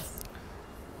 Yes.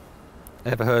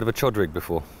 Ever heard of a chod rig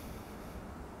before?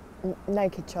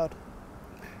 Naked chod.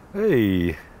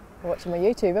 Hey. Watching my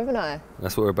YouTube, haven't I?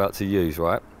 That's what we're about to use,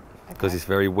 right? Because it's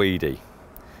very weedy.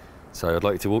 So I'd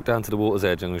like you to walk down to the water's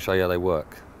edge and I'm going to show you how they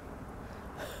work.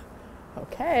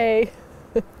 Okay.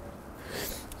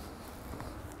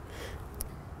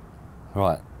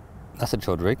 Right, that's a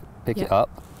chod rig. Pick it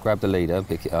up, grab the leader and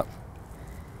pick it up.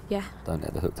 Yeah. Don't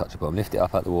let the hook touch the bottom. Lift it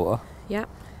up out the water. Yeah.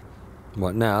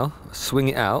 Right, now swing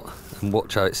it out and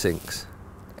watch how it sinks.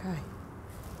 Okay.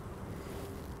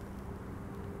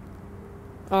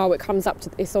 Oh, it comes up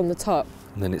to, it's on the top.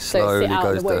 And then it So slowly sit out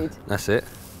goes the down. weed. That's it.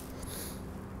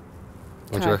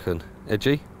 What do you reckon?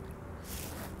 Edgy?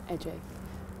 Edgy.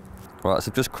 Right,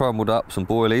 so I've just crumbled up some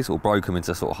boilies or broke them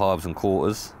into sort of halves and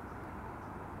quarters.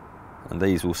 And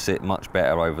these will sit much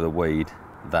better over the weed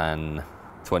than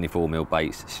 24mm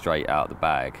baits straight out the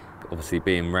bag. Obviously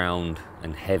being round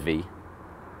and heavy,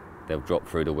 they'll drop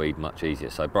through the weed much easier.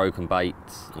 So broken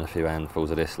baits and a few handfuls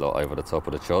of this lot over the top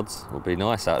of the chods will be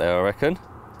nice out there, I reckon.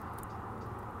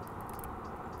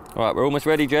 All right, we're almost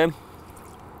ready, Gem.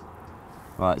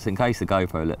 Right, so in case the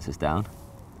GoPro lets us down,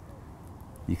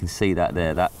 you can see that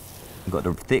there, that you've got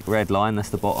the thick red line, that's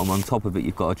the bottom. On top of it,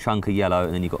 you've got a chunk of yellow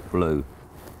and then you've got blue.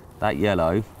 That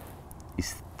yellow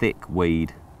is thick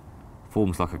weed,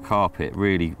 forms like a carpet,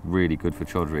 really, really good for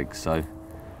chod rigs. So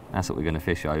that's what we're going to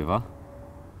fish over.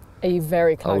 Are you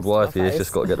very close? Old wifey has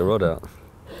just got to get the rod out.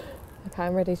 Okay,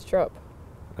 I'm ready to drop.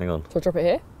 Hang on. Shall I drop it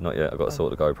here? Not yet, I've got to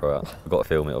sort the GoPro out. I've got to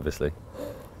film it, obviously.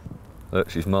 Look,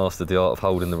 she's mastered the art of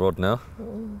holding the rod now.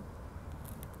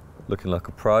 Looking like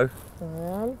a pro.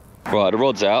 Right, the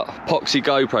rod's out. Poxy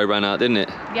GoPro ran out, didn't it?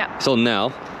 Yeah. It's on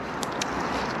now.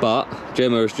 But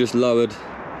Gemma has just lowered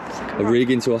a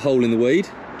rig into a hole in the weed.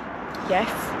 Yes.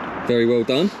 Very well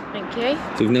done. Thank you.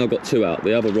 So we've now got two out.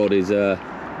 The other rod is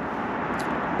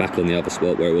back on the other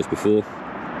spot where it was before.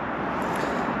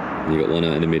 And you got one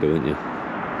out in the middle, haven't you?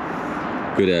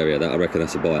 Good area, that. I reckon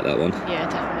that's a bite, that one. Yeah,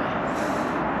 definitely.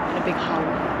 In a big hole.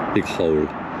 Big hole.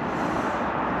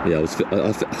 Yeah,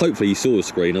 hopefully you saw the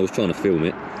screen. I was trying to film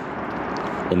it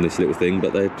on this little thing,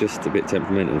 but they're just a bit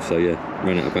temperamental. So yeah,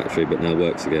 ran out of battery, but now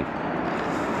works again.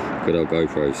 Good old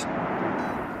GoPros.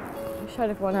 I've showed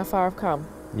everyone how far I've come.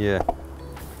 Yeah.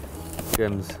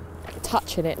 Gems.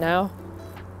 Touching it now.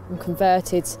 I'm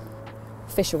converted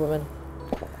fisherwoman.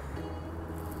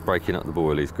 Breaking up the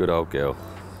boilies. Good old girl.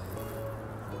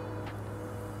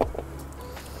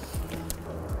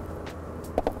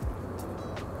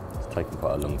 It's taken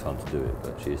quite a long time to do it,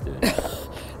 but she is doing it.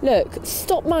 Look,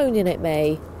 stop moaning at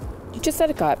me. You just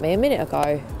had a go at me a minute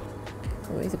ago.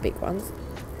 Oh, these are big ones.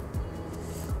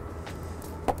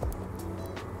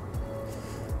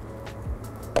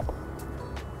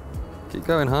 Keep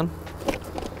going, hun.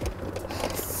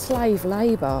 Slave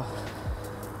labour.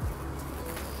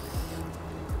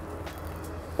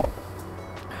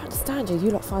 I understand you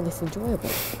lot find this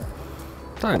enjoyable.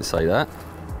 Don't say that.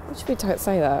 What do you mean don't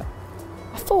say that?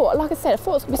 I thought, like I said, I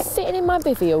thought I was going to be sitting in my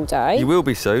bivvy all day. You will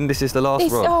be soon. This is the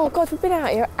last rod. Oh God, we've been out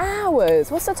here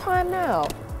hours. What's the time now?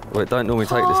 Well, it don't normally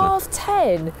take this now.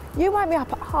 10:30. You woke me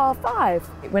up at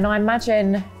 5:30. When I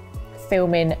imagine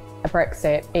filming a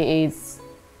BrexCyp, it is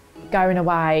going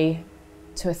away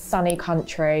to a sunny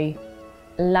country,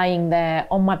 laying there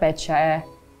on my bed chair,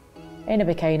 in a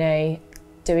bikini,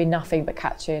 doing nothing but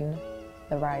catching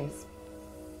the rays.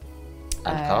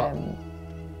 And a carp.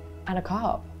 And a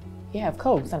carp. Yeah, of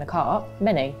course, and a carp.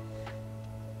 Many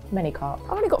carp.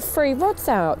 I've only got 3 rods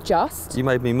out, just. You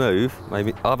made me move.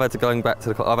 Maybe I've had to going back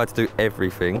to the. I've had to do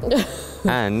everything,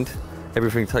 and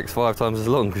everything takes 5 times as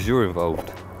long because you're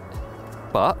involved.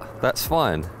 but that's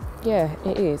fine. Yeah,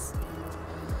 it is.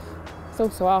 It's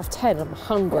also 10:30. I'm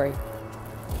hungry.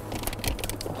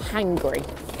 I'm hangry.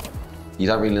 You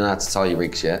don't really know how to tie your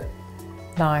rigs yet.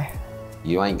 No.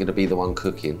 You ain't gonna be the one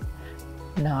cooking.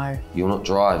 No. You're not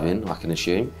driving, I can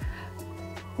assume.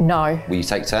 No. Will you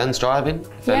take turns driving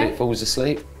if Yeah. Elliot falls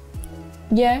asleep?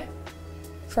 Yeah.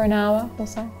 For an hour or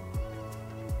so.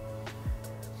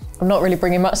 I'm not really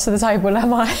bringing much to the table,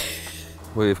 am I?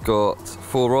 We've got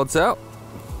 4 rods out.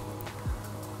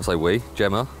 I say we,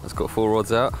 Gemma has got 4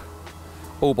 rods out.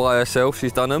 All by herself,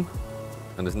 she's done them,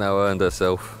 and has now earned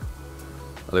herself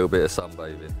a little bit of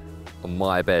sunbathing on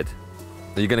my bed.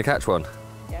 Are you going to catch one?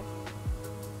 Yeah.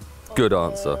 Good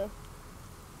answer.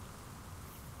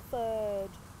 Third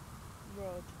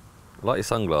rod. I like your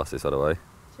sunglasses, by the way.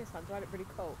 Cheers, man. Do I look pretty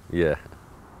cool? Yeah.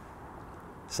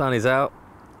 Sun is out.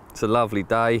 It's a lovely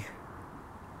day.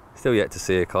 Still yet to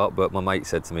see a carp, but my mate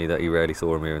said to me that he rarely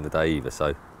saw him here in the day either,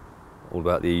 so all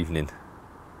about the evening.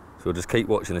 So we'll just keep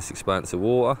watching this expanse of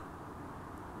water.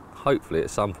 Hopefully at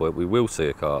some point we will see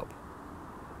a carp.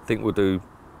 I think we'll do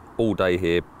all day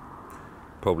here,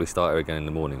 probably start her again in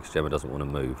the morning because Gemma doesn't want to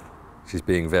move. She's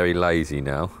being very lazy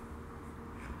now.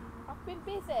 I've been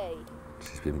busy.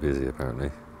 She's been busy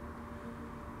apparently.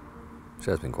 She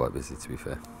has been quite busy, to be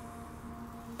fair.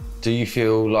 Do you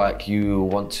feel like you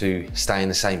want to stay in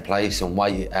the same place and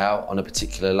wait it out on a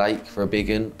particular lake for a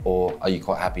big one, or are you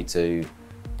quite happy to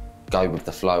go with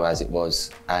the flow as it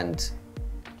was and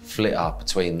flitter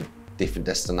between different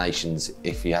destinations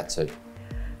if you had to?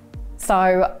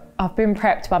 So I've been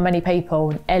prepped by many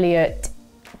people. Elliot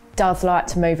does like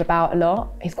to move about a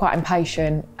lot. He's quite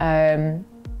impatient.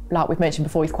 Like we've mentioned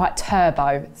before, he's quite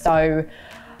turbo. So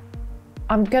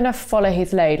I'm gonna follow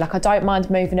his lead. Like I don't mind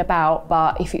moving about,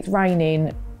 but if it's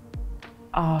raining,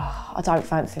 I don't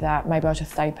fancy that. Maybe I'll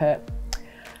just stay put.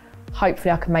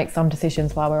 Hopefully I can make some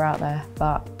decisions while we're out there,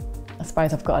 but I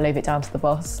suppose I've got to leave it down to the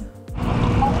boss.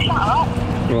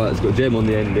 Right, it's got Gem on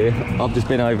the end here. I've just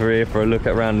been over here for a look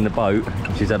around in the boat.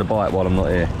 She's had a bite while I'm not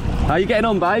here. How are you getting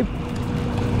on, babe?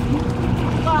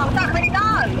 Well, I don't really know.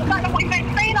 I don't know what you're meant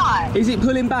to be like. Is it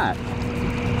pulling back?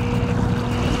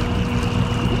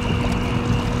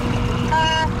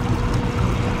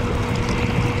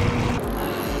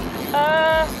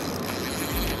 I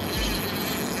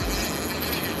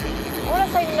want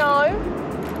to say no.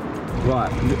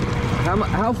 Right.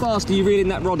 How fast are you reeling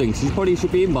that rodding? Because you probably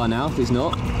should be in by now if it's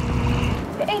not.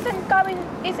 Is it even going?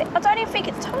 Is it? I don't even think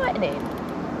it's tightening.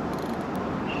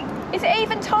 Is it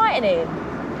even tightening?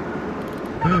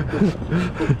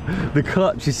 The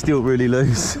clutch is still really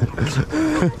loose.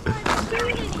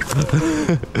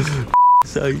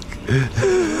 Sake.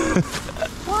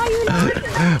 Why are you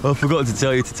like I forgot to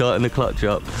tell you to tighten the clutch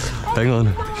up. Hang on.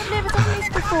 No, I've never done this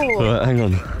before. Right, hang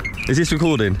on. Is this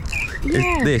recording?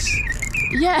 Yeah. Is this?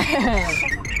 Yeah.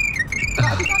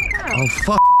 Oh,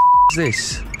 fuck is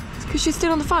this? It's because you're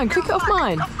still on the phone. Click it off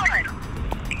mine.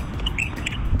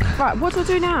 Right, what do I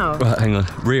do now? Right, hang on.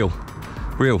 Reel.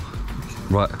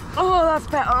 Right. Oh, that's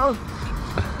better.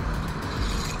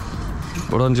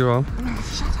 Rod under your arm.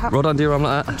 Shut up. Rod under your arm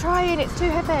like that. I'm trying, it's too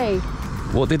heavy.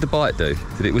 What did the bite do?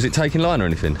 Was it taking line or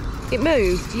anything? It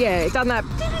moved, yeah. It done that.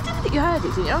 You heard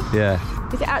it, didn't you? Yeah.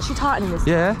 Is it actually tightening this?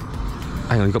 Yeah.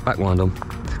 Hang on, you got backwind on.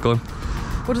 Go on.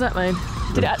 What does that mean?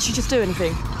 Did it actually just do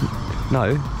anything?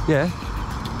 No. Yeah.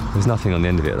 There's nothing on the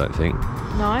end of it, I don't think.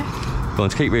 No. Go on,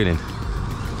 just keep reeling.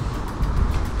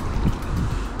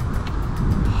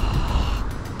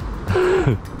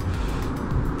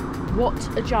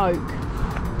 What a joke.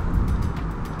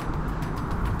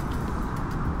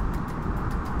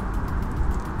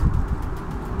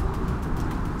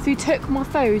 So you took my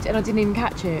food and I didn't even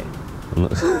catch it? I'm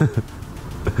not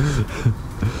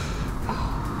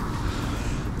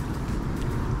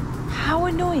How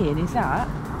annoying is that?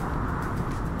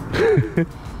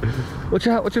 Watch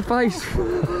out, watch your face.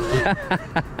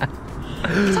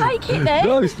 Take it then.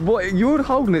 No, what, you're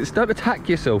holding it, don't attack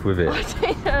yourself with it. I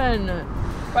didn't.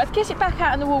 Right, get it back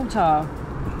out in the water.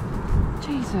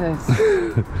 Jesus.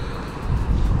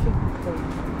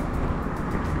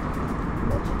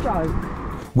 What a joke.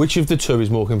 Which of the two is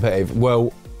more competitive?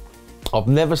 Well, I've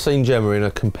never seen Gemma in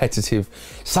a competitive...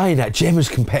 Saying that, Gemma's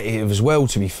competitive as well,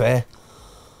 to be fair.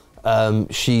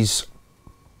 She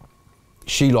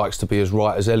likes to be as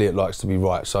right as Elliot likes to be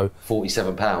right, so...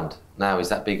 £47. Now, is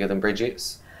that bigger than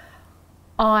Bridget's?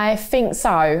 I think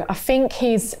so. I think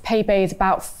his PB is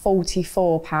about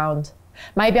 £44.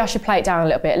 Maybe I should play it down a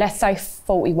little bit. Let's say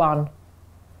 41.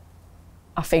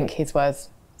 I think his was.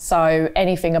 So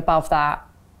anything above that,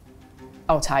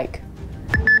 I'll take.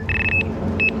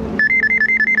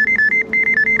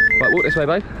 Right, walk this way,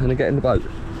 babe, and then get in the boat.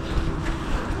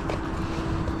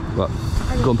 Right,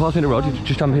 go on, pass me the rod,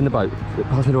 just jump in the boat.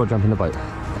 Pass me the rod, jump in the boat.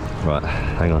 Right,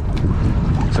 hang on.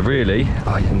 So really,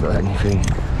 I haven't got anything.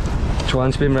 Try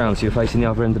and spin round so you're facing the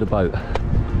other end of the boat.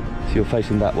 So you're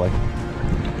facing that way.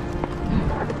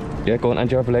 Yeah, go on, and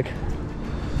your other leg.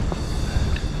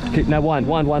 Keep, now wind.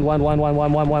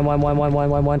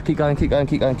 Keep going.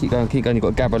 You've got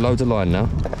to gather loads of line now.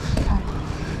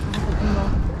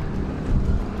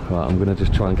 Right, I'm gonna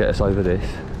just try and get us over this.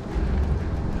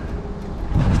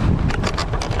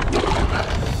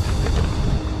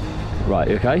 Right,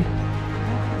 you okay?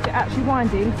 Is it actually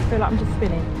winding? I feel like I'm just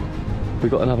spinning.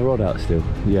 We've got another rod out still.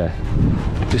 Yeah.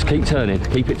 Just keep turning,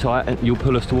 keep it tight, and you'll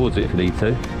pull us towards it if you need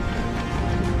to.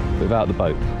 Without the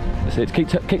boat. That's it. Keep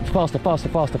faster.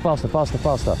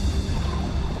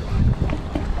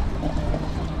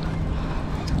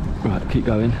 Right, keep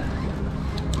going.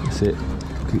 That's it.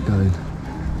 Keep going.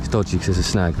 It's dodgy because there's a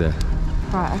snag there.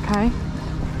 Right, okay.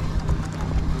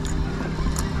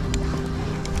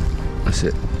 That's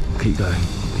it. Keep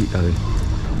going.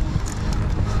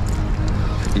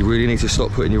 You really need to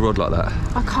stop putting your rod like that.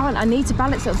 I can't. I need to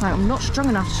balance it on something. I'm not strong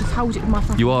enough to just hold it with my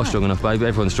fucking You are hand. strong enough, baby.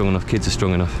 Everyone's strong enough. Kids are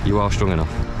strong enough. You are strong enough.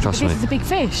 Trust me. This is a big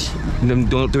fish. I'm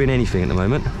not doing anything at the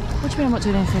moment. What do you mean I'm not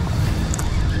doing anything?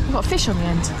 I've got a fish on the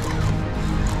end.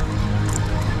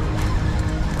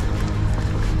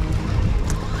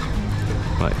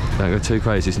 Right, don't go too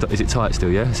crazy. Is it tight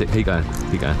still, yeah? Is it? Keep going.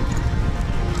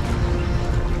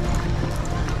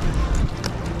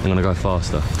 I'm gonna go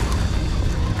faster.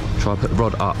 Try to put the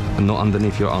rod up and not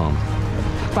underneath your arm.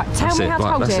 Right, tell me how to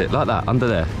hold it. That's it, like that, under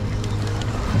there.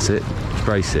 That's it,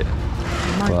 brace it.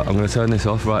 Right, I'm gonna turn this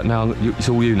off right now. It's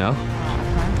all you now.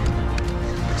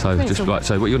 So just right,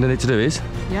 so what you're gonna need to do is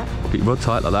get your rod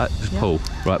tight like that, just pull.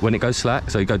 Right, when it goes slack,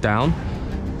 so you go down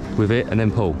with it and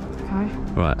then pull. Okay.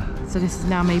 Right. So this is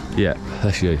now me Yeah,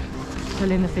 that's you.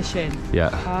 pulling the fish in. Yeah.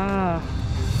 Ah.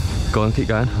 Go on, keep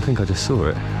going. I think I just saw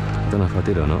it. I don't know if I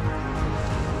did or not.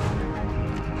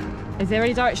 Is there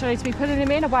any direction I need to be pulling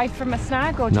him in away from a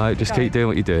snag or No, just keep doing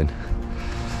what you're doing.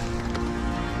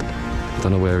 I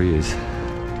don't know where he is.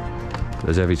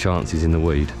 There's every chance he's in the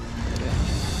weed.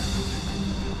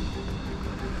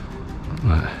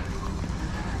 Right.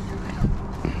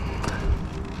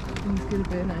 He's good a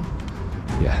bit, isn't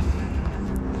he? Yeah.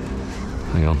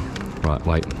 Hang on. Right,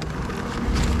 wait.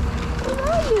 Where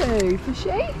are you,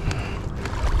 fishy?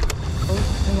 Oh,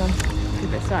 hang on. It's a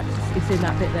bit slack. It's in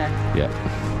that bit there. Yeah.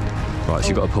 Right, so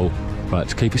you've got to pull. Right,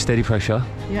 just keep a steady pressure.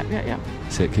 Yeah.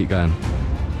 That's it, keep going.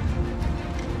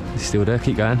 He's still there,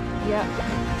 keep going. Yeah.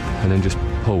 And then just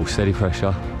pull, steady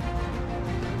pressure.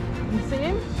 Can you see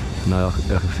him? No, I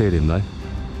can feel him though.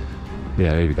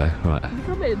 Yeah, here we go. Right. Can you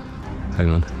come in? Hang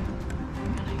on.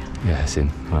 Yeah, it's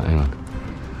in. Right, hang on.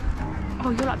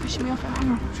 Oh, you're like pushing me off. Hang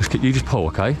on. You just pull,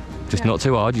 okay? Just not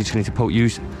too hard, you just need to pull. You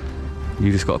just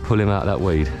got to pull him out of that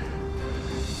weed.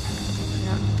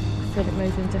 Yeah. I feel it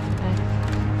moving, definitely.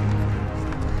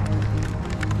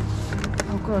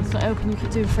 Oh god, it's not helping. You keep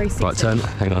doing 360. Right, turn.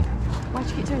 Hang on. Why'd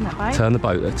you keep doing that, babe? Turn the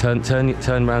boat.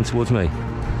 Turn round towards me.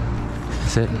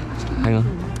 That's it. Hang on.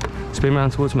 Spin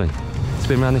round towards me.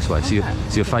 Spin round this way. So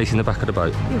you're facing the back of the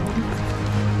boat.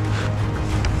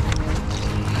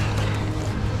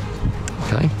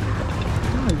 Okay.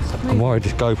 I'm worried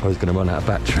this GoPro's going to run out of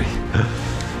battery.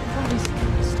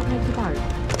 Stop moving the boat.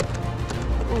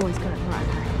 Oh, he's got it right.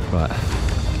 Right.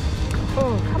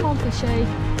 Oh, come on, fishy.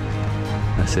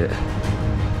 That's it.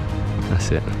 That's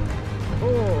it.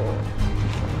 Oh.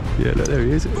 Yeah, look, there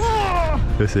he is.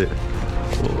 That's it.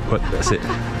 Oh, right, that's it.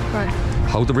 Right.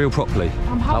 Hold the reel properly.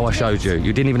 How I showed you.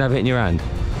 You didn't even have it in your hand.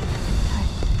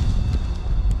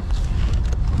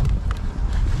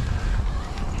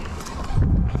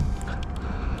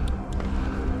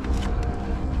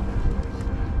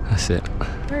 That's it.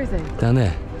 Where is he? Down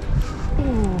there.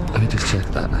 Ooh. Let me just check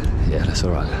that. Yeah, that's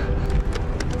all right.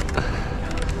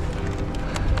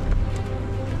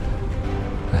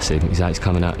 That's it. He's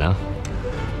coming out now.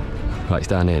 Right, he's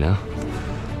down here now.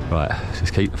 Right,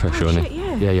 just keep the pressure on it.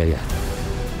 Yeah.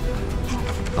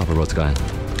 Other rod's going.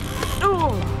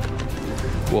 Oh.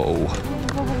 Whoa.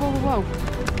 Whoa.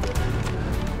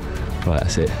 Right,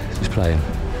 that's it. Just play him.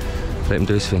 Let him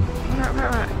do his thing.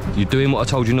 Right. You're doing what I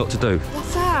told you not to do.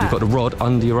 What's that? You've got the rod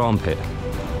under your armpit.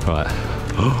 Right.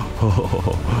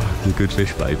 He's a good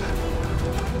fish, babe.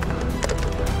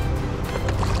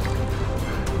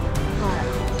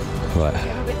 Right.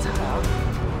 Get a bit tired.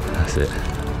 That's it.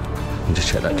 And just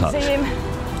check that clutch. See him.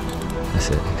 That's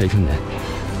it. Keep him there.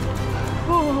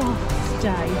 Oh,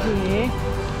 stay here.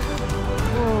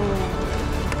 Oh.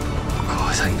 Oh,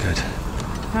 this ain't good.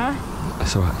 Huh?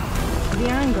 That's all right. Is he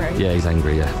angry? Yeah, he's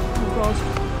angry, yeah. Oh God.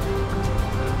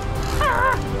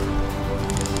 Ah!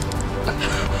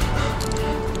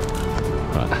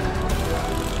 Right.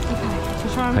 Okay, so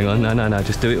try and... Hang on, no,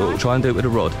 just do it. Try and do it with a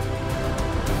rod.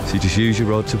 So you just use your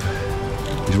rod to...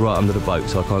 He's right under the boat,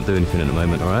 so I can't do anything at the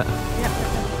moment, all right? Yep.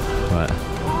 Right.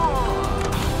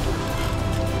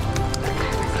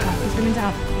 He's going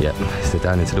down. Yep, so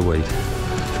down into the weed.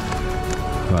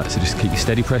 Right, so just keep your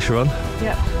steady pressure on.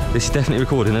 Yep. This is definitely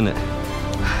recording, isn't it?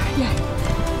 Yeah.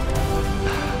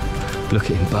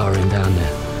 Look at him burrowing down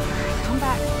there. Come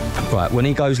back. Right, when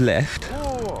he goes left...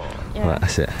 Oh, yeah. Right,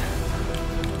 that's it.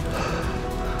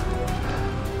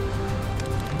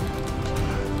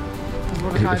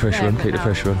 Keep the pressure on, keep the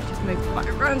pressure on. Just move back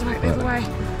around the other way.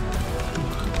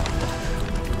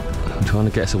 I'm trying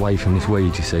to get us away from this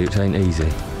weed, you see, which ain't easy.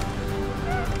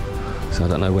 So I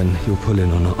don't know when you're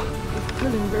pulling or not.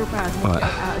 Pulling real bad. Right. Get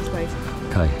out of his way.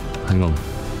 Okay, hang on.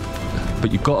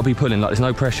 But you've got to be pulling, like there's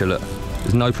no pressure, look.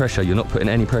 There's no pressure, you're not putting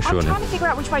any pressure I'm on trying him. to figure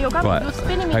out which way you're going. Right, You're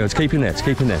spinning me. hang on, just keep him there, just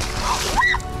keep him there.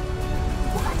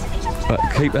 Right,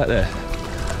 keep that there.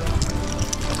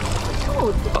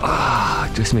 Ah,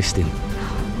 just missed him.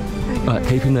 Right,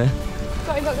 keep him there.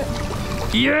 Got him.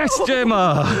 Yes,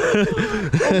 Gemma! Oh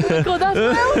my God, that's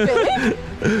melting.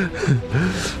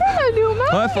 Hello, little man.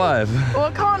 High five. Oh,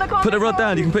 I can't. Put the rod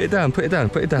down, you can put it down, put it down.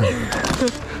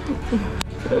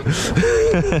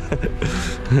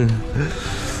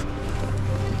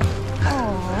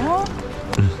 Aww.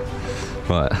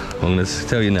 Right, I'm going to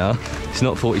tell you now, it's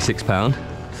not £46.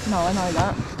 No, I know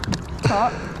that.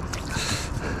 But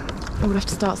we'll have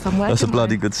to start somewhere. That's a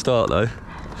bloody good start though.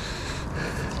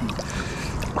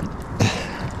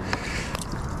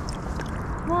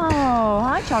 Whoa,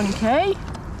 hi, Chunky.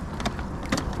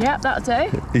 Yep, that'll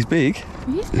do. He's big.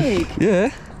 He is big. Yeah.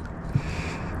 Do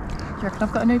you reckon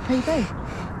I've got a new PB?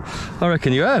 I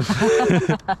reckon you have.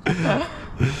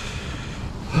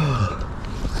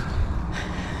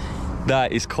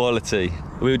 That is quality.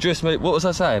 We were just moved, what was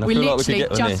I saying? I We feel like we literally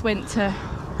could get just went to...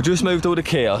 We just moved all the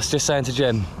kit. I was just saying to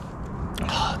Jem,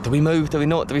 do we move? Do we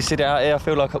not? Do we sit it out here? I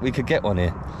feel like we could get one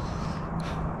here.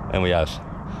 And we have.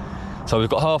 So we've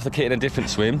got half the kit in a different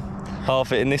swim,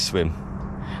 half it in this swim.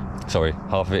 Sorry,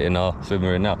 half of it in our swim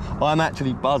we're in now. I'm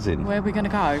actually buzzing. Where are we going to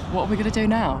go? What are we going to do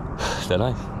now? Don't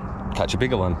know. Catch a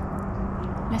bigger one.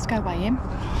 Let's go weigh him.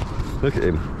 Look at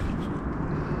him.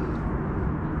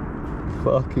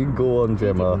 Fucking go on,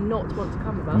 Gemma. Did not want to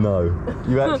come with us. No,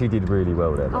 you actually did really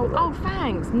well there. Oh,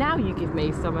 thanks. Now you give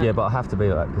me some. Yeah, but I have to be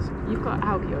like that because You've got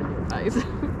algae on your face.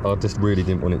 I just really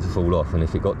didn't want it to fall off, and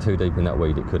if it got too deep in that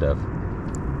weed, it could have.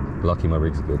 Lucky my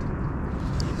rigs are good.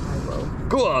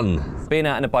 Go on! Being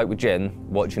out in a boat with Jen,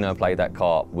 watching her play that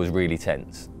carp was really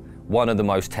tense. One of the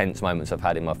most tense moments I've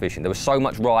had in my fishing. There was so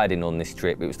much riding on this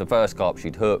trip. It was the first carp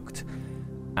she'd hooked,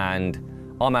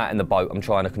 and I'm out in the boat. I'm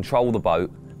trying to control the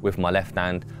boat with my left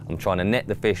hand. I'm trying to net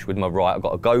the fish with my right. I've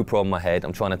got a GoPro on my head.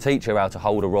 I'm trying to teach her how to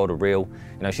hold a rod or reel.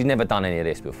 You know, she's never done any of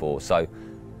this before, so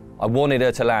I wanted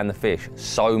her to land the fish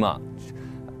so much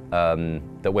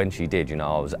that when she did, you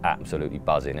know, I was absolutely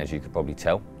buzzing, as you could probably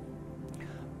tell.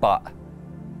 But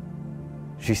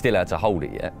she still had to hold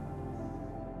it yet.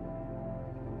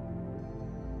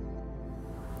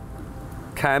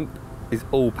 Camp is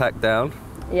all packed down,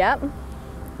 Yep.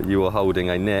 but you are holding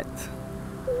a net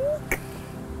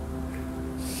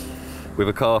with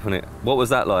a carp in it. What was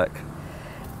that like?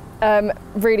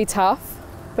 Really tough,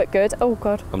 but good. Oh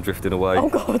God. I'm drifting away. Oh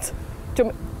God. Do you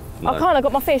want me- No. I can't. I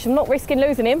got my fish. I'm not risking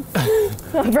losing him.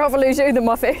 I'd rather lose you than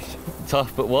my fish.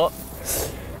 Tough, but what?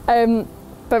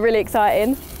 But really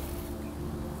exciting.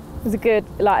 It was a good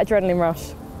like adrenaline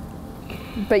rush.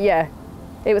 But yeah,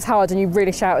 it was hard, and you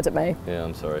really shouted at me. Yeah,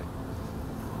 I'm sorry.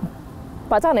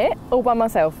 But I done it all by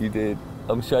myself. You did.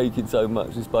 I'm shaking so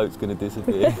much, this boat's gonna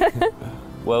disappear.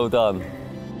 Well done.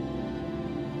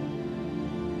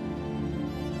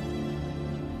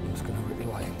 I'm just gonna really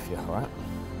weigh in for you, all right?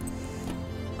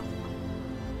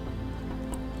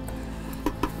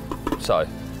 So.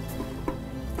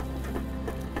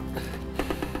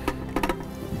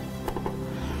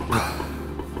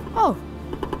 Oh.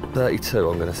 32,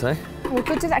 I'm gonna say. Well,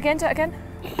 good. Do that again. Do it again.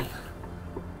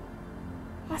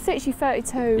 That's literally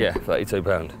 32. Yeah,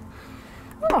 £32.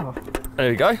 Oh. There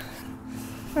we go.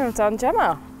 Well done,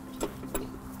 Gemma.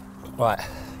 Right.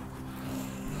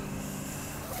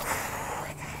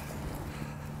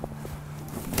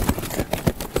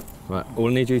 Right, all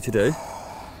I need you to do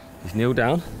is kneel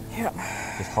down. Yep.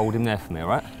 Just hold him there for me, all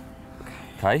right?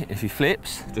 Okay, if he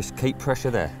flips, just keep pressure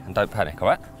there and don't panic, all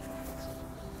right?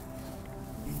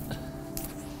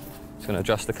 Just gonna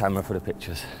adjust the camera for the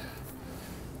pictures.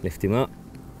 Lift him up.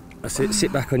 That's it,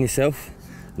 sit back on yourself.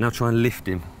 Now try and lift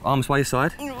him. Arms by your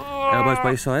side, elbows by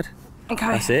your side. Okay.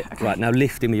 That's it. Okay. Right, now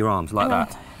lift him with your arms like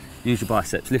that. Use your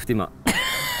biceps, lift him up.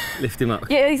 Lift him up.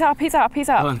 Yeah, he's up, he's up, he's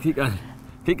up. Come on, keep going.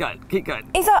 Keep going, keep going.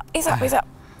 He's up, he's up, he's up.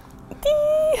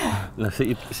 Now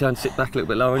sit back a little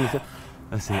bit lower on yourself.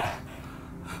 That's it.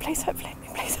 Please don't flip me,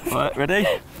 please don't flip me. Right, ready?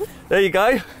 There you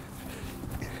go.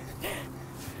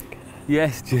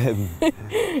 Yes, Gem.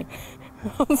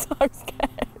 I'm so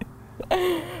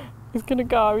scared. He's gonna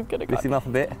go, he's gonna go. Lift him up a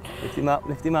bit. Lift him up,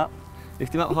 lift him up.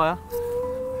 Lift him up higher.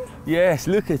 Yes,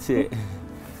 look at it.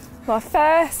 My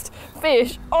first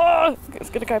fish. Oh, it's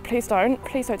gonna go. Please don't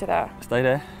do that. Stay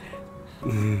there.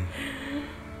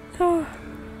 Oh.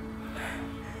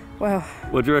 Well,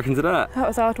 What do you reckon to that? that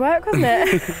was hard work, wasn't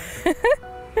it?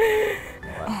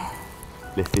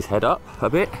 Lift his head up a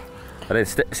bit and then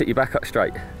sit your back up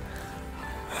straight.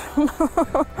 A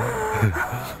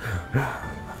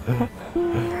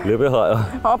little bit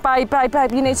higher. Oh, babe,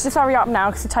 you need to just hurry up now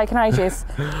because it's taking ages.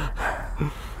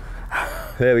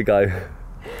 There we go.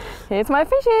 Here's my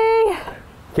fishy.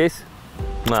 Kiss.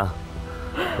 Mwah.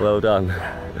 Well done.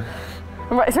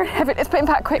 Right, it's really heavy. Let's put him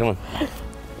back quick. Come on.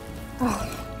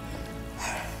 Oh.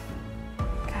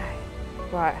 Okay.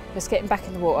 Right, let's get him back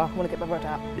in the water. I want to get my rod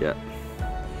out. Yeah.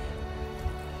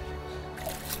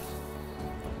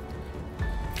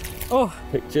 Oh.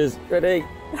 Pictures ready.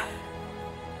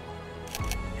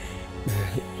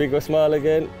 Big smile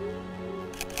again.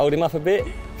 Hold him up a bit,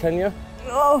 can you?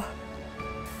 Oh.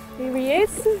 Here he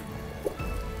is.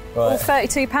 All Right.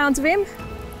 32 pounds of him.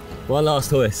 One last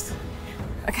hoist.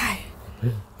 Okay.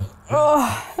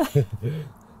 Oh.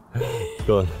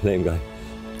 Go on, let him go.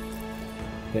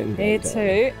 Let him go. Here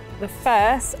too, the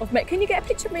first of me. Can you get a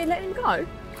picture of me and let him go? I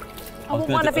want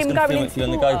one of him going into the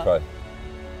on the water. GoPro.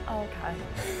 Oh, okay.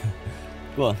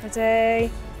 Go on.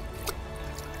 Ready?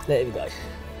 Let him go.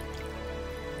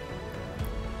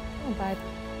 Oh, babe.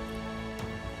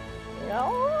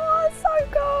 Oh, it's so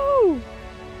cool.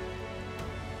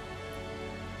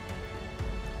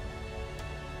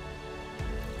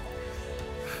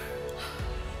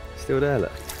 Still there,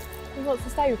 look. He wants to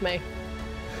stay with me.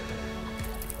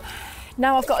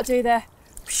 Now I've got to do the...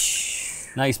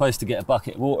 Now you're supposed to get a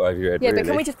bucket of water over your head, Yeah, really. but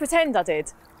can we just pretend I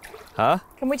did? Huh?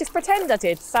 Can we just pretend I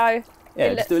did? So...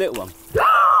 Yeah, just do a little one.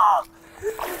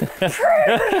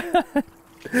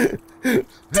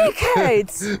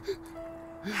 Dickheads!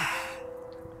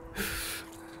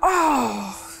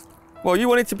 Oh! Well, you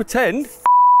wanted to pretend.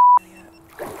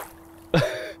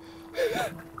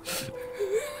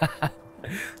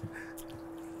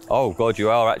 Oh, God, you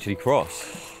are actually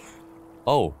cross.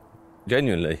 Oh,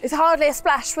 genuinely. It's hardly a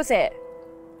splash, was it?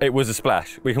 It was a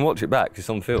splash. We can watch it back, it's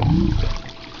on film.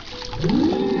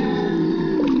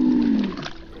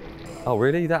 Oh,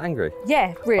 really? You that angry?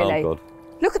 Yeah, really. Oh, God.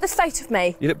 Look at the state of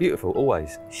me. You look beautiful,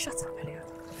 always. Shut up, Elliot.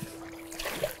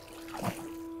 I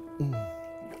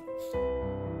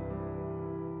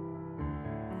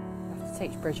have to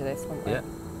teach Bridger this, won't we? Yeah.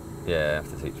 Yeah, I have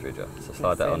to teach Bridger. So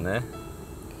slide that on there.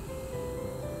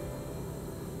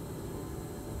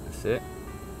 That's it.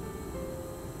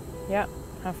 Yeah.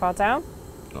 How far down?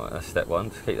 Right, that's step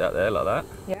one. Just keep that there like that.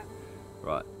 Yeah.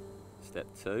 Right. Step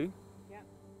two.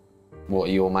 What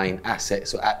are your main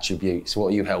assets or attributes? What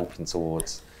are you helping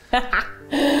towards?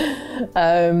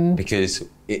 Because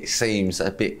it seems a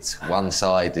bit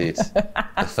one-sided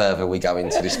the further we go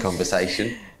into this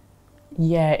conversation.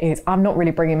 Yeah, it is. I'm not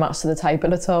really bringing much to the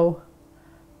table at all.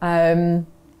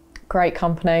 Great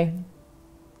company,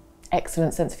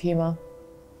 excellent sense of humour,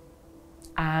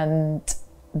 and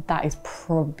that is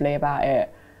probably about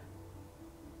it.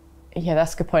 Yeah,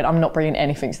 that's a good point. I'm not bringing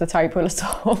anything to the table at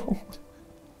all.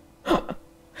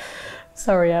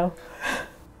 Sorry, El.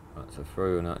 Right, so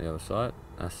through and out the other side.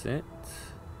 That's it.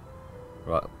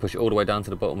 Right, push it all the way down to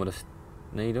the bottom of the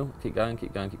needle. Keep going,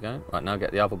 keep going, keep going. Right, now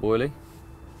get the other boilie.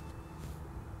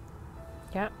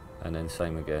 Yeah. And then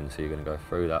same again. So you're going to go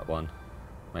through that one.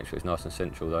 Make sure it's nice and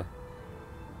central though.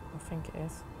 I think it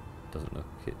is. Doesn't look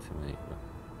it to me.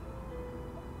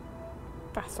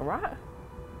 But... That's all right.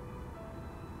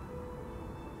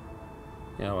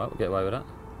 Yeah, all right, we'll get away with that.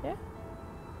 Yeah.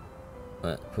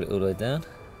 Right, put it all the way down.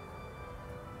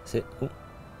 That's it. Ooh.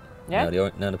 Yeah.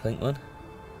 Now the pink one.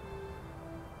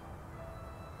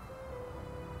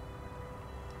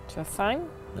 Just saying.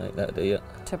 No, that'll do, yeah.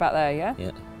 To about there, yeah?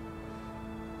 Yeah.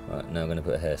 Right, now I'm going to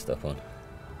put a hair stop on.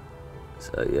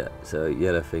 So yeah, so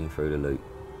yellow thing through the loop.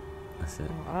 That's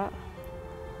it. All right.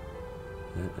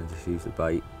 Yeah, and just use the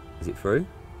bait. Is it through?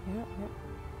 Yeah, yeah.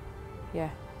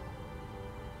 Yeah.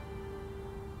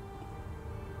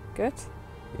 Good?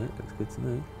 Yeah, looks good to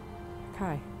me.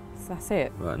 Okay. So that's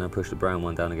it. Right, now push the brown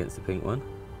one down against the pink one.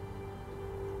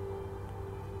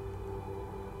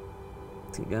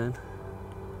 Keep going.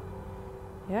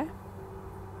 Yeah.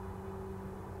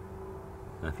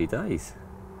 Happy days.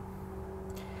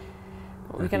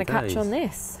 What are we going to catch on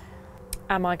this?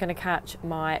 Am I going to catch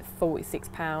my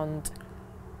 46-pound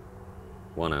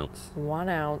 1 ounce. 1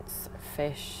 ounce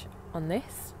fish on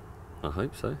this? I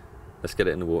hope so. Let's get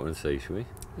it in the water and see, shall we?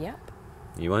 Yep.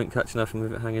 You won't catch nothing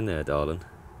with it hanging there, darling.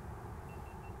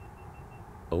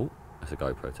 Oh, that's a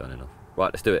GoPro turning off.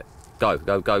 Right, let's do it. Go,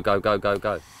 go, go, go, go, go,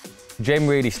 go. Jem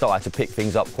really started to pick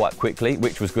things up quite quickly,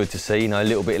 which was good to see, you know, a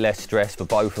little bit less stress for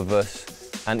both of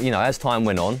us. And, you know, as time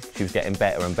went on, she was getting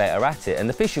better and better at it. And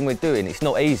the fishing we're doing, it's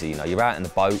not easy, you know, you're out in the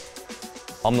boat.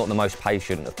 I'm not the most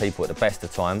patient of people at the best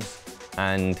of times.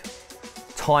 And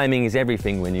timing is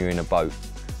everything when you're in a boat.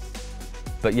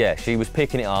 But yeah, she was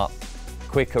picking it up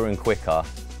quicker and quicker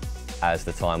as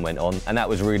the time went on. And that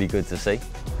was really good to see.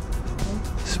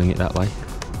 Swing it that way,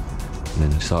 and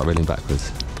then start reeling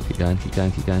backwards. Keep going, keep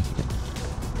going, keep going, keep going.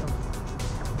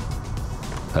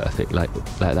 Perfect, lay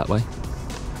it that way.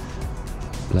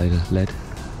 Lay the lead.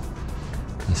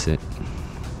 That's it.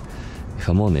 If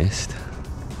I'm honest...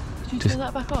 Did you turn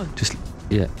that back on? Just,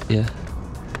 yeah.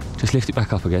 Just lift it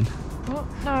back up again. What?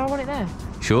 No, I want it there.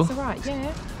 Sure? That's all right,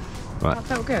 yeah. Right. That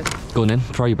felt good. Go on then,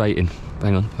 throw your bait in.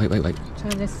 Hang on, wait.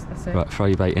 Turn this, that's it. Right, throw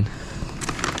your bait in.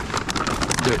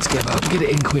 Do it together, get it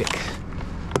in quick.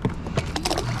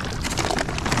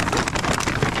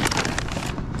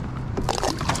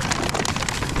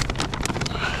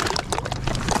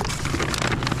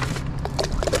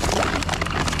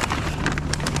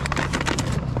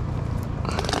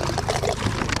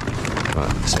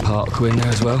 Right, there's a particle in there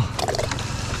as well.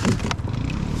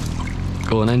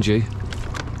 Go on, Andrew.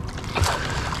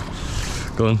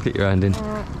 Go on, get your hand in.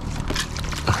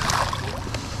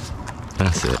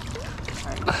 That's it.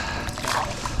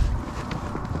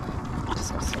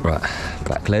 Right,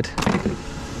 black lead.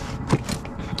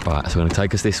 Right, so we're going to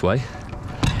take us this way.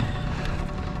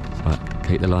 Right,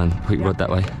 keep the line, keep your rod that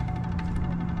way.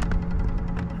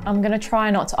 I'm going to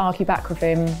try not to argue back with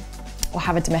him or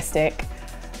have a domestic.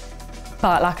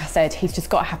 But like I said, he's just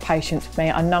got to have patience with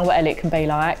me. I know what Elliott can be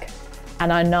like.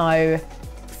 And I know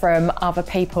from other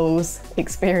people's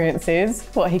experiences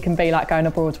what he can be like going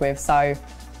abroad with. So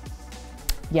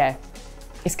yeah,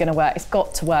 it's going to work. It's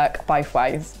got to work both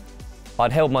ways.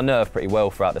 I'd held my nerve pretty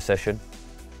well throughout the session.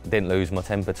 Didn't lose my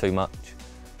temper too much.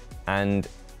 And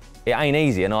it ain't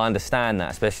easy, and I understand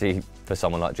that, especially for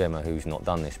someone like Gemma who's not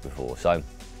done this before. So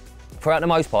throughout the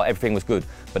most part, everything was good.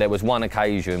 But there was one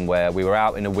occasion where we were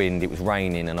out in the wind, it was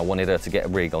raining, and I wanted her to get a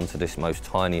rig onto this most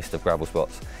tiniest of gravel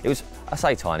spots. It was, I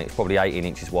say tiny, it's probably 18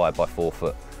 inches wide by 4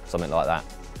 foot, something like that.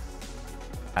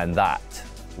 And that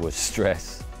was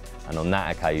stress. And on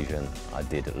that occasion, I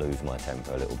did lose my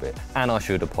temper a little bit. And I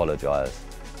should apologise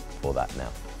for that now.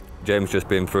 Jem's just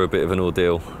been through a bit of an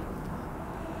ordeal.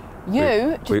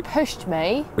 You just pushed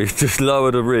me. We've just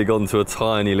lowered a rig onto a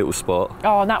tiny little spot.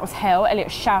 Oh, and that was hell. Elliott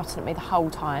was shouting at me the whole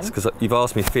time. It's because you've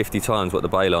asked me 50 times what the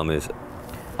bail arm is.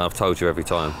 And I've told you every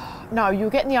time. No, you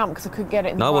were getting the ump because I couldn't get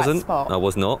it in the right wasn't. spot. No, I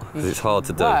was not, because it's hard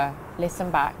to do.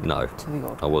 Listen back. No, to the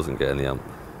order. I wasn't getting the ump.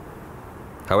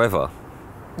 However...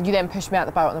 You then pushed me out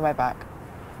the boat on the way back.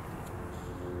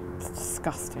 It's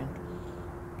disgusting.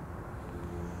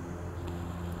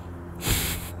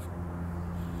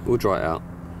 We'll dry it out.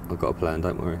 I've got a plan,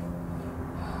 don't worry.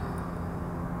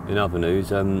 In other news,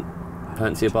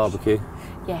 fancy a barbecue?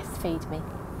 Yes, feed me.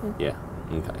 Yeah,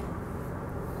 okay.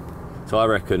 So I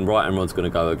reckon right hand rod's going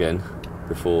to go again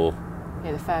before...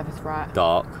 Yeah, the furthest right.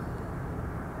 Dark.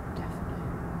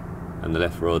 Definitely. And the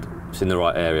left rod, it's in the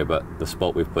right area, but the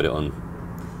spot we've put it on,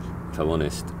 if I'm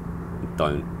honest,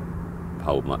 don't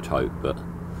hold much hope, but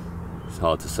it's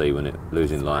hard to see when it's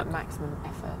losing light. Maximum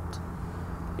effort.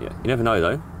 Yeah, you never know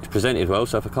though. It's presented well,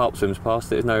 so if a carp swims past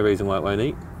it, there's no reason why it won't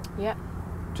eat. Yeah.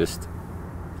 Just,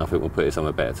 I think we'll put it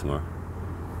somewhere better tomorrow.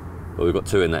 But we've got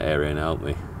 2 in that area now, haven't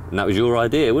we? And that was your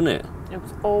idea, wasn't it? It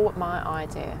was all my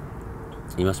idea.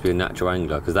 You must be a natural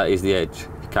angler, because that is the edge.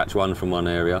 You catch one from one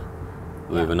area,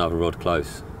 move another rod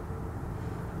close.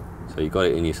 So you got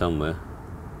it in you somewhere.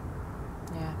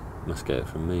 Yeah. Must get it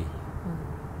from me.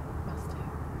 Must do.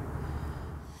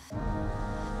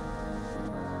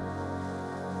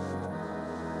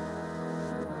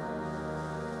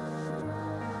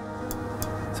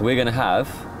 So we're going to have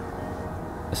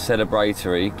a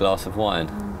celebratory glass of wine.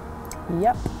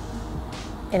 Yep.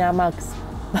 In our mugs.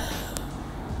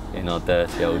 In our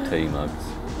dirty old tea mugs.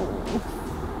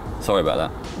 Sorry about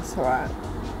that. That's all right.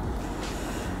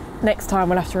 Next time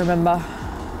we'll have to remember.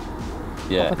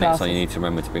 Yeah, proper next time you classes. need to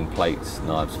remember to bring plates,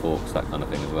 knives, forks, that kind of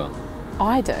thing as well.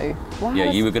 I do. Wow. Yeah,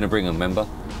 you were going to bring them, remember?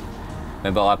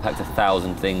 Remember I packed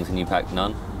 1,000 things and you packed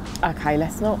none? Okay,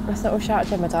 let's not all shout at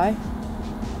Gemma though.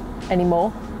 Any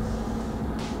more?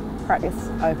 Practice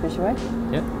open, shall we?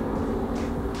 Yeah.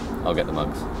 I'll get the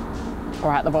mugs.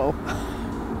 Or at the ball.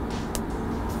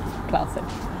 Classic.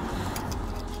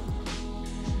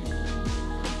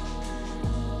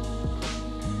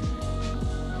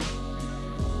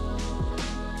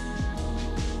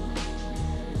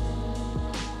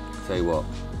 Tell you what,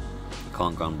 I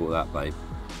can't grumble at that, babe.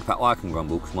 In fact, I can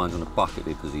grumble because mine's on a bucket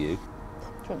because of you. Do you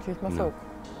want to use my fork?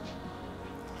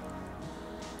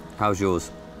 How's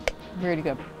yours? Really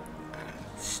good.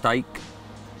 Steak,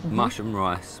 mushroom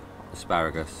rice,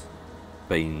 asparagus,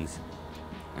 beans,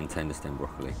 and tender stem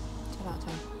broccoli. 10 out of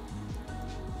 10.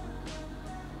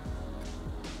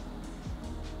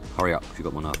 Hurry up, because you've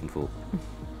got my knife and fork.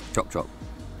 Chop, chop.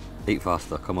 Eat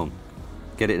faster, come on.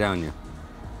 Get it down you.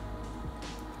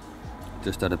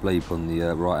 Just had a bleep on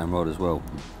the right-hand rod as well.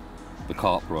 The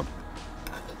carp rod.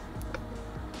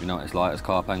 You know what it's like as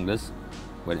carp anglers?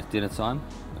 When it's dinner time,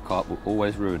 the carp will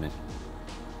always ruin it.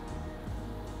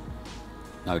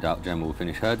 No doubt Gemma will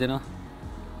finish her dinner,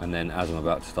 and then as I'm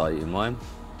about to start eating mine,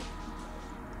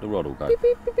 the rod will go. Beep,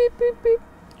 beep, beep, beep, beep, beep.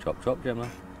 Chop, chop, Gemma.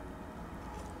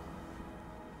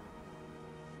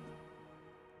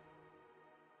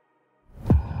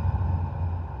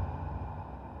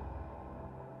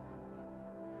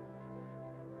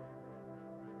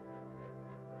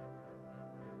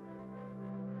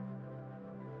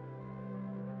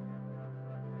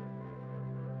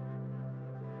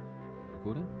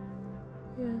 Recording?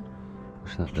 Yeah.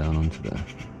 Push that down onto there.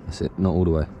 That's it, not all the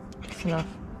way. That's enough.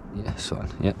 Yeah, it's fine.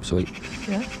 Yep, sweet.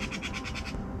 Yeah.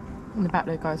 And the back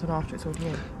load goes on after it's already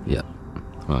in. Yep.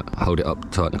 Right, hold it up,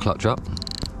 tighten the clutch up.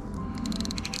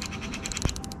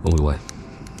 All the way.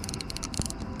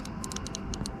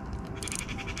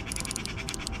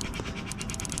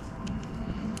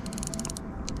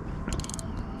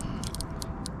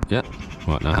 Yep.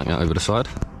 Right, now hang that over the side.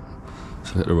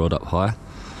 So get the rod up high.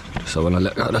 So when I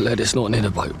let go of the lead, it's not near the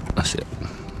boat. That's it.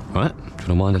 Right? Do you want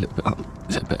to wind a little bit up?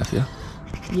 Is it better for you?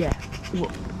 Yeah.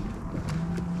 What?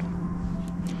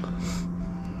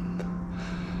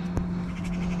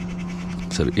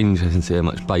 So it'll be interesting to see how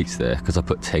much bait's there, because I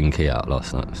put 10 key out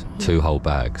last night. It's 2 whole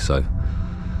bags, so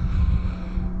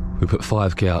we put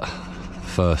 5 key out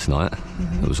first night.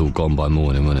 It was all gone by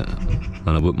morning, wasn't it? And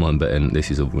I wouldn't mind betting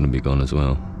this is all going to be gone as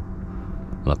well.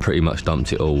 And I pretty much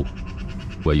dumped it all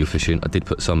where you're fishing. I did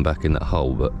put some back in that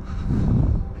hole, but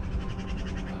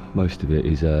most of it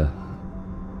is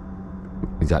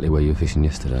exactly where you were fishing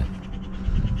yesterday.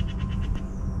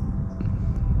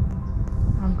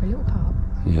 Hungry little carp.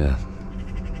 Yeah.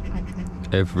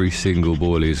 Every single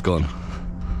boilie is gone.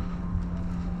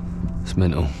 It's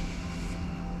mental.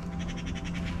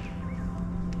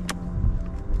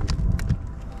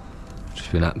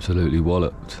 Just been absolutely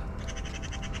walloped.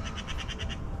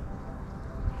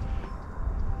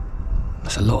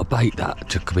 That's a lot of bait that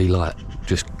to be like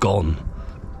just gone.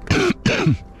 Yeah.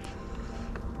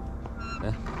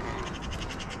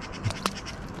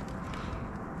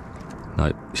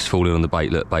 No, it's falling on the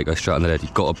bait. Look, bait goes straight on the lead.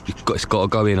 It's got to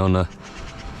go in on the.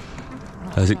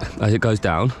 As it goes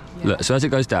down. Yeah. Look, so as it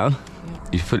goes down,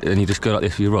 you put it, and you just go like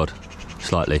this with your rod,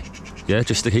 slightly. Yeah,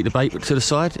 just to keep the bait to the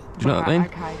side. Do you know what I mean?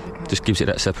 Okay. Just gives it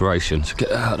that separation. So get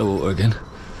that out of the water again.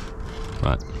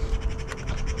 Right.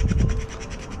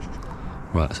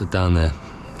 Right, so down there.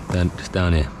 Then just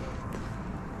down here.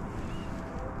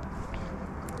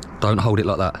 Don't hold it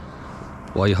like that.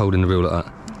 Why are you holding the reel like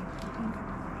that?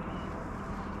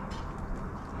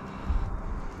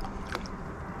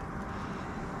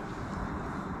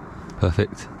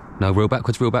 Perfect. Now reel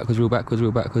backwards, reel backwards, reel backwards,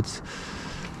 reel backwards.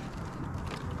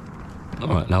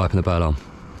 Alright, now open the bail arm.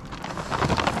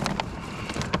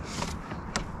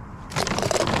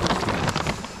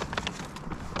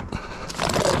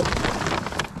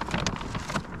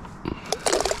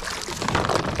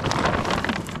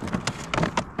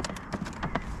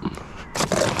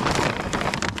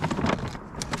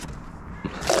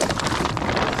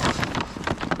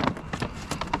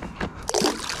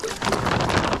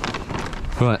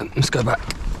 Right, let's go back.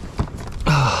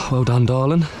 Oh, well done,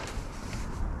 darling.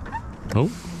 Oh,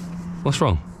 what's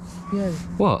wrong? You.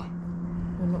 What?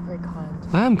 You're not very kind.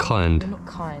 I am kind. You're not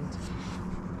kind.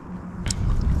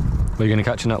 Where are you going to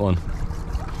catch in that one?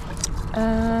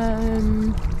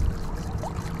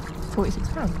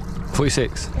 £46.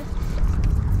 46? Yeah.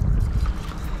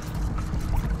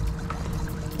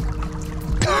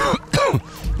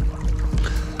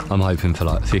 I'm hoping for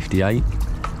like 58.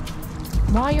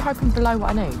 Why are you hoping below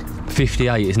what I need?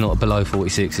 58 is not below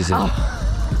 46, is it?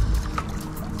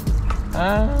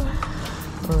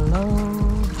 Below.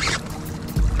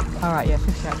 All right, yeah,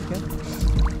 58 is good.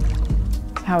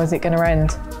 How is it going to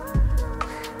end?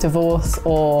 Divorce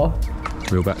or?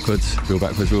 Reel backwards, reel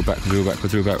backwards, reel backwards, reel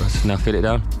backwards, reel backwards. Now fit it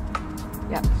down.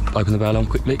 Yeah. Open the barrel on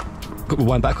quickly.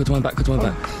 Wind backwards, wind backwards, wind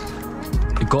back.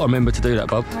 You've got to remember to do that,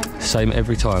 bub. Same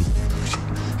every time.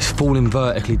 It's falling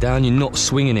vertically down, you're not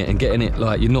swinging it and getting it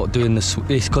like, you're not doing this,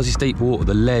 because it's deep water,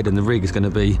 the lead and the rig is going to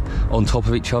be on top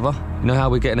of each other. You know how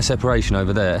we're getting a separation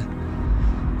over there?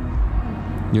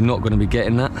 You're not going to be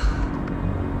getting that.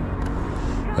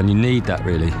 And you need that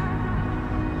really.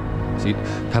 So you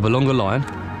have a longer line,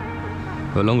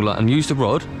 and use the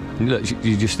rod, and look,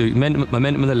 you just do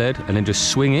momentum of the lead and then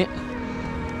just swing it.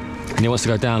 And it wants to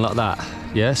go down like that,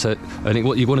 yeah? So I think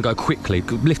what you want to go quickly,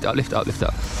 lift it up, lift it up, lift it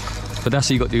up. But that's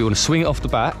what you got to do. You want to swing it off the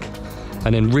back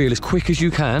and then reel as quick as you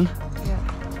can. Yeah.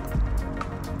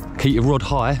 Keep your rod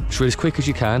high, just reel as quick as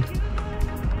you can.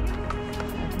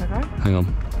 Okay. Hang on,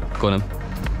 go on then.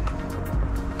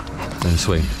 And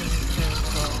swing.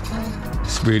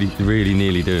 It's really, really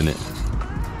nearly doing it.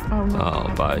 Oh, no. Oh,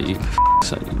 babe,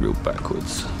 so you reel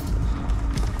backwards.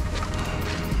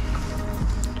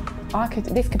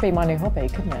 This could be my new hobby,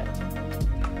 couldn't it?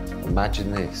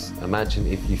 Imagine this. Imagine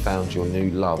if you found your new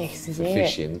love for This is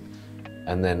fishing,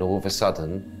 and then all of a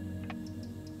sudden,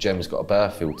 Gemma's got a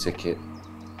Burfield ticket.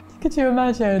 Could you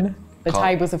imagine? The Can't-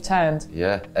 tables have turned.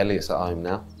 Yeah, Elliott's at home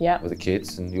now Yeah. with the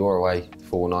kids, and you're away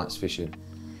 4 nights fishing.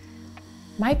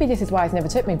 Maybe this is why he's never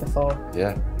took me before,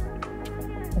 Yeah.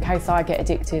 in case I get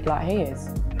addicted like he is.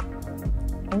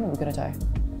 What are we going to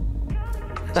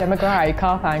do? Gemma Gray,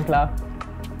 carp angler.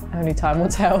 Only time will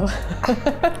tell.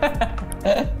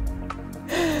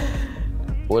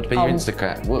 What would be your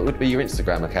Instagram? What would be your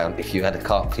Instagram account if you had a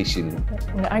carp fishing?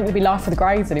 It ain't going to be Life for the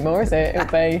Greys anymore, is it? It'll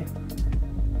be,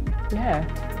 yeah,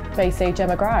 BC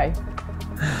Gemma Gray.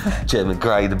 Gemma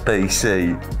Gray, the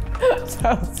BC.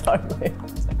 Sounds so weird.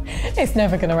 It's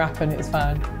never going to happen, it's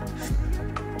fine.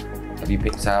 Have you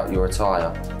picked out your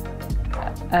attire?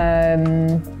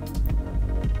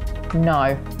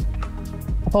 No.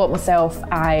 I bought myself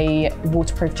a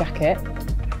waterproof jacket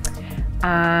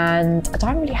and I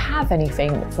don't really have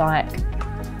anything that's like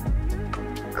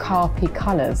carpy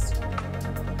colours.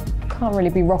 Can't really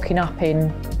be rocking up in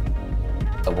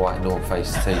A white North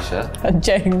Face t-shirt.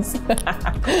 jeans.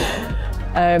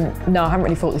 No, I haven't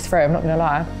really thought this through, I'm not going to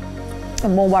lie.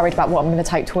 I'm more worried about what I'm going to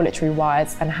take toiletry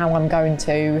wise and how I'm going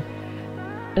to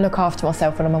look after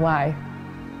myself when I'm away.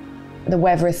 The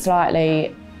weather is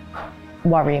slightly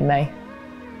worrying me.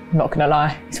 I'm not going to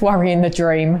lie, it's worrying the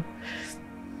dream.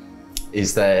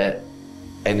 Is there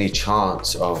any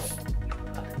chance of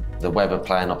the weather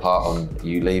playing a part on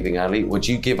you leaving early? Would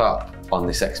you give up on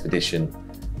this expedition?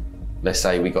 Let's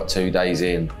say we got 2 days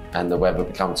in and the weather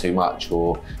become too much,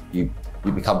 or you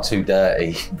become too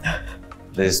dirty.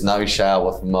 There's no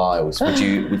shower for miles. Would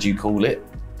you call it?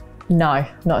 No,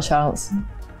 not a chance.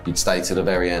 You'd stay to the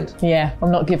very end. Yeah,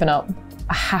 I'm not giving up.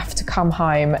 I have to come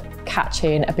home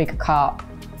catching a bigger carp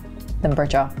than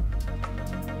Bridger.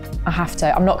 I have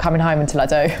to. I'm not coming home until I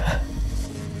do.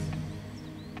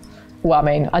 Well, I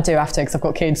mean, I do have to because I've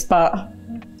got kids, but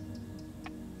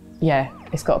yeah,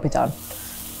 it's got to be done.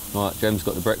 Right, Gem's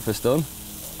got the breakfast on.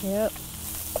 Yep.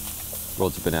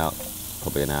 Rod's been out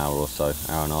probably an hour or so,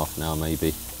 hour and a half now maybe.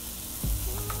 A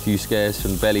few scares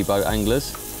from belly boat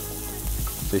anglers,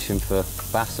 fishing for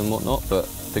bass and whatnot, but I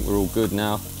think we're all good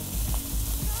now.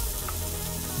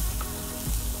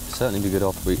 Certainly be good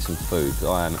after we eat some food,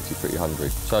 but I am actually pretty hungry.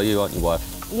 So are you, aren't you, wife?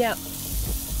 Yep.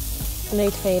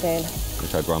 Need feeding.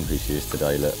 Look how grumpy she is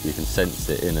today, look. You can sense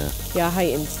it in her. Yeah, I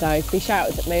hate him today. He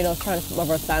shouted at me and I was trying to put my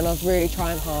rod down. I was really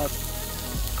trying hard.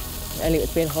 Elliott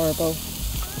was being horrible.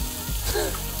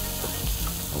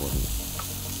 I wasn't.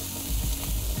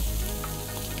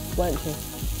 Weren't you?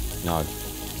 No.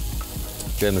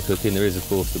 Gemma cooking, there is of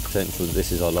course the potential that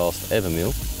this is our last ever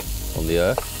meal on the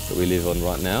earth that we live on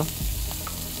right now.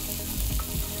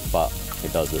 But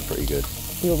it does look pretty good.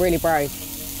 You're really brave.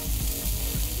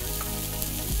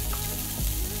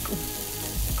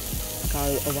 Go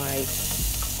away.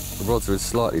 The rods are in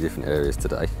slightly different areas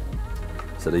today.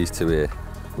 So these two here,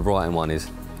 the right hand one is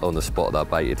on the spot that I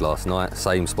baited last night,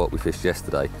 same spot we fished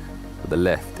yesterday, but the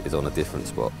left is on a different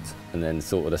spot. And then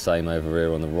sort of the same over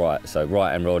here on the right. So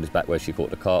right hand rod is back where she caught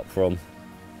the carp from,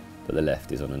 but the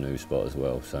left is on a new spot as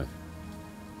well. So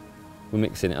we're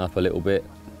mixing it up a little bit.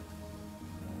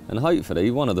 And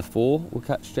hopefully one of the 4 will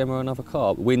catch Gemma another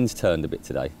carp. Wind's turned a bit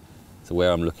today. So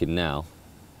where I'm looking now,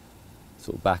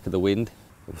 sort of back of the wind,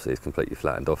 Obviously it's completely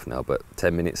flattened off now, but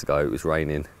 10 minutes ago it was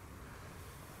raining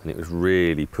and it was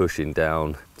really pushing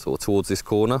down sort of towards this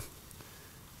corner,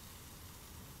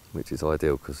 which is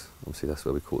ideal because obviously that's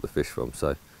where we caught the fish from.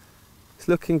 So it's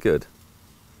looking good.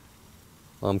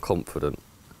 I'm confident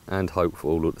and hopeful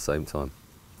all at the same time.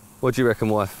 What do you reckon,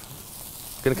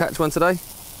 wife? Gonna catch one today?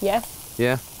 Yeah.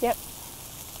 Yeah? Yep.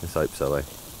 Let's hope so, eh?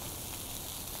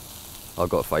 I've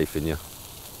got faith in you.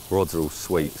 Rods are all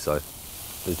sweet, so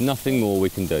there's nothing more we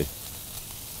can do.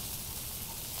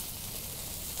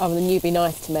 Other than you be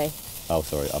nice to me. Oh,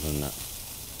 sorry, other than that.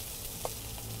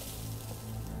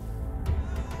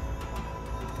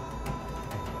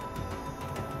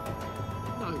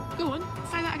 No, go on,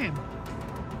 say that again.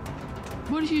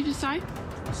 What did you just say?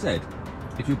 I said,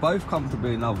 if you're both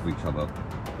comfortably in love with each other,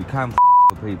 you can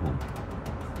other people.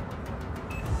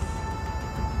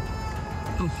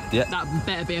 Oh, Yeah. that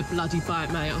better be a bloody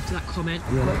bite, mate, after that comment.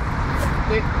 Yeah.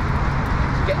 Quick.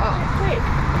 Get up. Quick.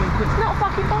 It's not a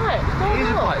fucking bite. No, It is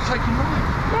a bite, it's taking mine.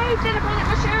 No, did it bite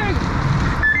my shoe?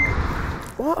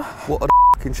 What? What are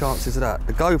the f***ing chances of that?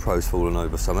 The GoPro's fallen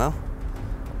over somehow.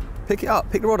 Pick it up,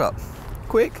 pick the rod up.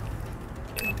 Quick.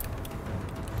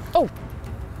 Oh.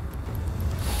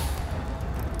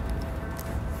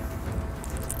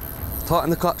 Tighten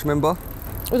the clutch, remember?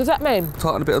 What does that mean?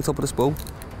 Tighten a bit on top of the spool.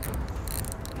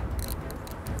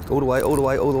 All the way, all the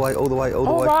way, all the way, all the way, all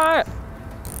the way. All right.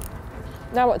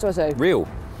 Now what do I do? Reel.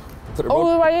 Put the All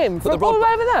rod, the way in? put From all the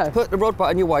way over there? Put the rod butt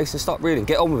on your waist and start reeling.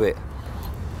 Get on with it.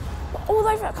 All the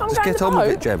way over, come Just down get the on boat?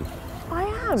 with it, Gem. I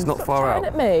am. It's not Stop far shouting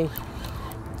out. at me.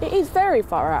 It is very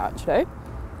far out, actually.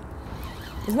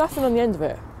 There's nothing on the end of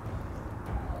it.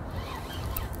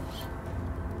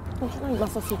 Oh, I know you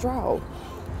must have to drown.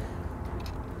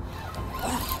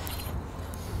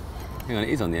 Hang on, it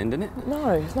is on the end, isn't it?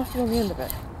 No, there's nothing on the end of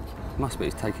it. Must be,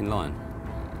 it's taking line.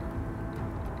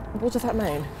 What does that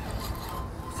mean?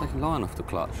 It's taking line off the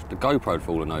clutch. The GoPro'd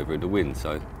fallen over in the wind,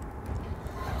 so.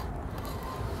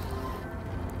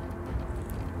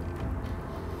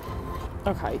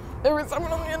 Okay, there is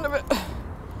something on the end of it.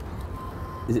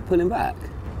 Is it pulling back?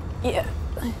 Yeah.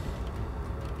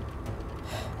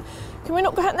 Can we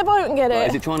not go out in the boat and get Like, it?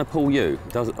 is it trying to pull you?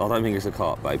 It doesn't, I don't think it's a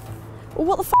carp, babe. Well,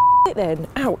 what the f is it then?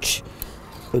 Ouch.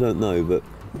 I don't know, but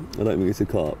I don't think it's a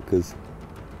carp, because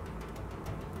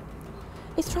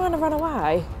He's trying to run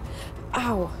away.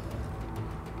 Ow.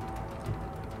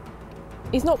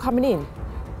 He's not coming in.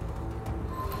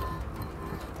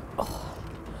 Oh.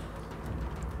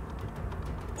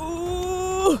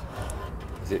 Ooh.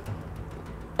 is it?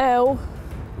 Elle,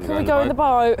 can we go in the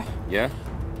boat? Yeah?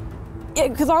 Yeah,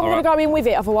 because I'm going to go in with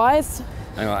it otherwise.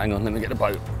 Hang on, let me get the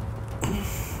boat.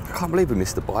 I can't believe we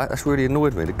missed the bite. That's really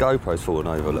annoyed me. The GoPro's fallen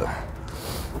over, look.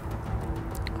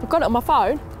 I've got it on my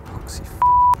phone. Foxy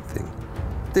thing.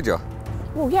 Did you?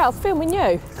 Well, yeah, I was filming you.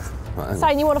 Right, hang on.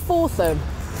 Saying you want to force them.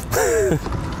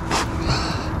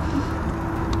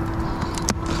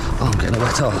 Oh, I'm getting a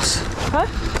wet arse. Huh?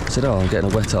 I said, oh, I'm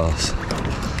getting a wet arse.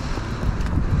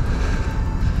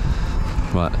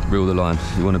 Right, reel the line.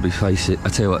 You want to be facing. I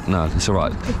tell you what, no, it's all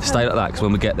right. Stay like that, because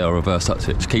when we get there, I'll reverse up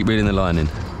to it. Just keep reeling the line in.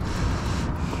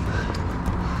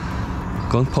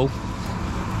 Go on, pull.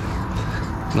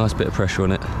 Nice bit of pressure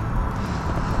on it.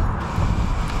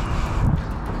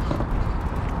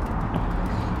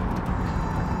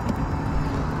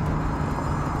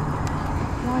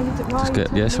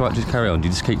 Yeah, it's all right, just carry on. You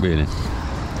just keep reeling.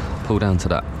 Pull down to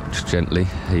that, just gently.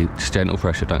 Just gentle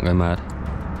pressure, don't go mad.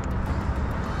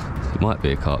 It might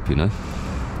be a carp, you know.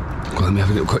 Go on, let me have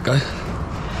a little quick go.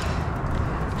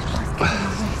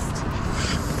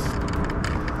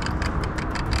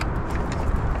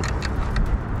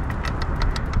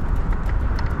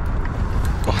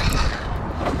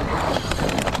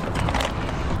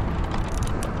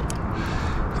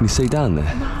 Can you see down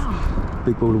there? No.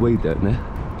 Big ball of weed down there.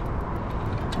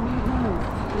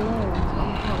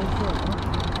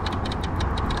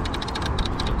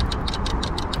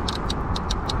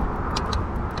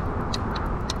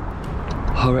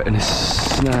 I reckon it's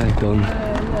snagged on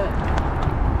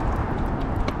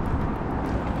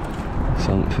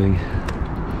something.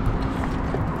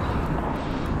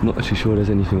 Not actually sure there's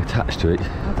anything attached to it.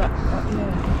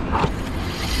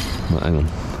 Right, hang on.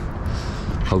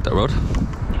 Hold that rod.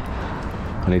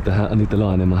 I need the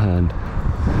line in my hand.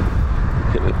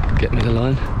 Get me the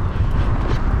line.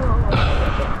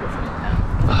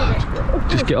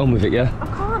 Just get on with it, yeah? I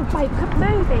can't, babe, keep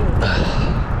moving.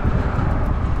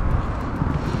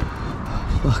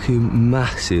 Fucking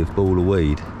massive ball of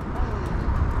weed.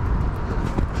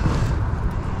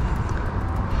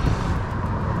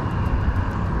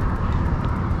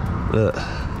 Look.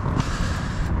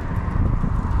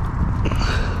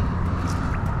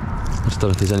 don't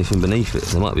know if there's anything beneath it.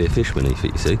 There might be a fish beneath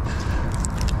it, you see.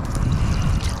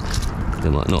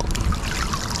 There might not.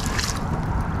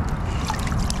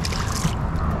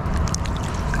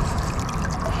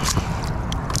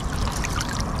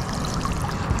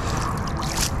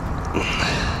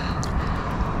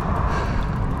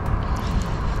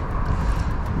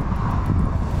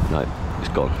 No, it's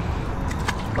gone.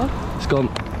 What? It's gone.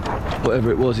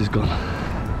 Whatever it was is gone.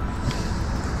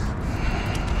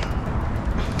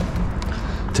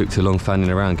 Took too long fanning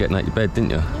around getting out your bed,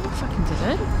 didn't you? No, I fucking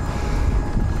didn't.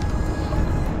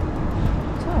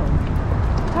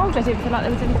 I told you I didn't feel like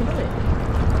there was anything on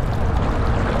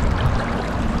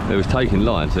it. It was taking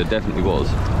line, so it definitely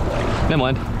was. Never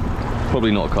mind.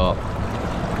 Probably not a carp.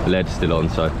 Lead's still on,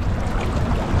 so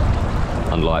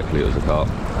unlikely it was a carp.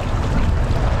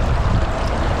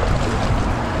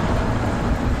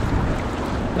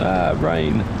 Ah,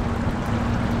 rain.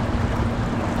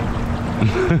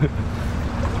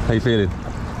 How you feeling?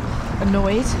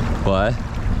 Annoyed. Why?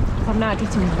 I'm now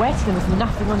getting wet and there's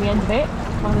nothing on the end of it,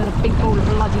 other than a big ball of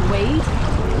bloody weed.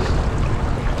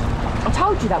 I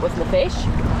told you that wasn't a fish.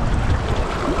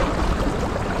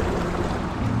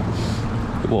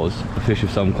 It was a fish of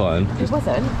some kind. It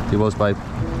wasn't. It was, babe.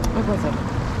 It wasn't.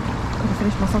 I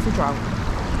finished my sausage roll.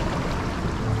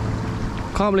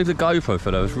 Can't believe the GoPro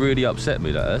photo has really upset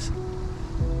me, that has.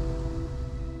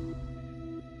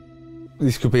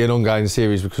 This could be an ongoing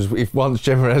series because if once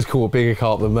Gemma has caught a bigger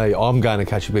carp than me, I'm going to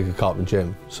catch a bigger carp than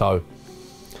Gem. So,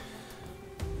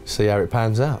 see how it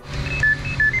pans out.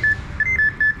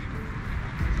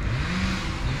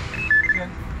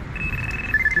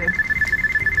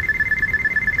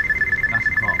 That's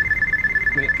a carp.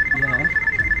 Yeah.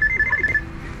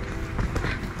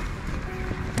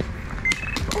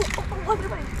 Oh,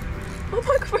 my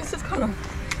microphone's just gone off.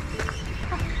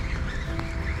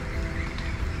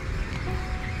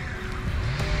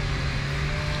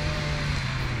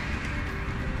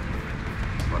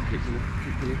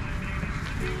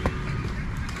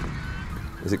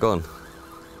 Is it gone?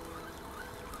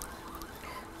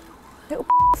 Little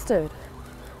bastard.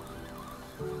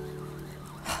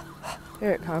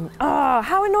 Here it comes. Oh,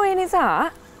 how annoying is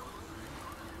that?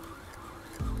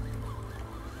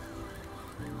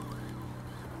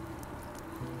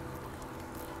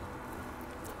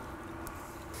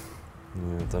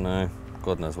 Yeah, I don't know.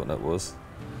 God knows what that was.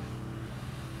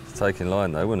 It's taking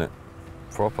line though, wasn't it?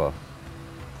 Proper.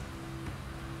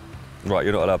 Right,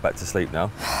 you're not allowed back to sleep now.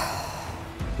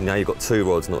 Now you've got 2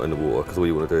 rods not in the water because all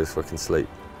you want to do is fucking sleep.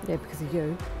 Yeah, because of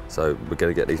you. So we're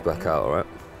going to get these back out, all right?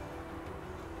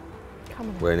 Come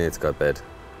on. We're in here to go bed.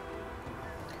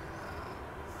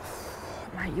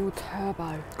 Mate, you're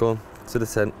turbo. Go on, to the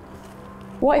tent.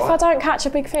 What if I don't catch a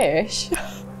big fish?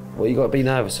 What you got to be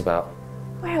nervous about?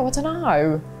 Well, I don't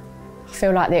know. I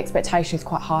feel like the expectation is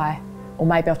quite high. Or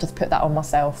maybe I've just put that on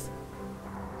myself.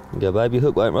 Yeah, babe, your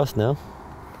hook won't rust now.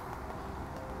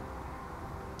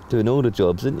 Doing all the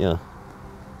jobs, didn't you?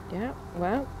 Yeah,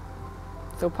 well,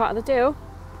 it's all part of the deal.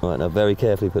 Right, now very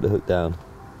carefully put the hook down.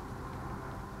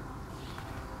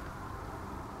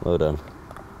 Well done.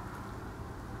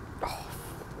 Oh,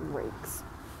 reeks.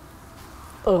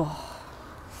 Oh.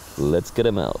 Let's get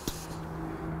him out.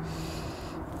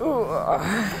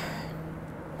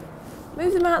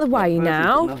 Move them out of the way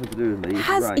now. Nothing to do with me.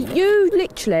 Has you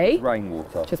literally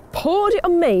Rainwater. just poured it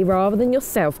on me rather than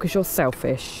yourself because you're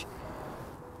selfish?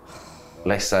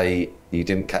 Let's say you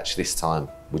didn't catch this time.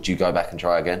 Would you go back and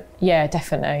try again? Yeah,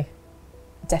 definitely.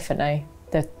 Definitely.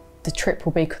 The trip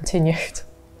will be continued.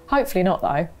 Hopefully not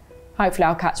though. Hopefully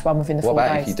I'll catch one within the 4 days. What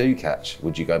about if you do catch?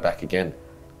 Would you go back again?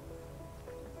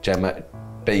 Gemma,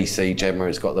 BC Gemma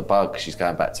has got the bug. She's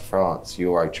going back to France.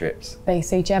 Euro trips.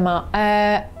 BC Gemma,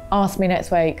 ask me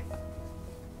next week.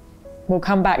 We'll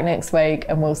come back next week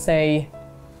and we'll see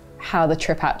how the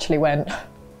trip actually went.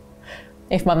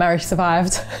 If my marriage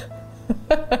survived.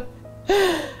 You're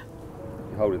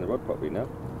holding the rod properly now.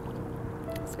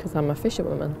 It's because I'm a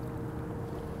fisherwoman.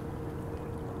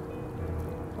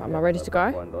 Right, am I ready to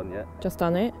go? Wind on, yeah. Just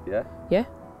done it? Yeah? Yeah?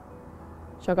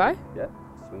 Shall I go? Yeah.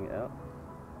 Swing it out.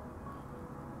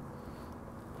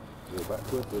 Wheel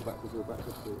backwards, wheel backwards, wheel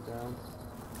backwards, wheel it down.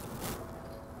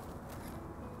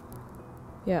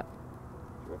 Yeah.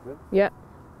 You reckon? Yeah.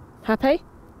 Happy?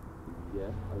 Yeah,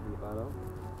 open the bad arm.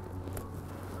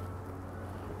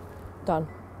 Done.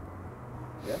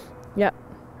 Yeah? Yeah.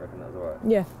 Reckon that's alright?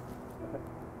 Yeah.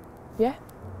 Yeah?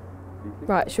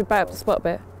 Right, should we back up the spot a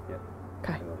bit? Yeah.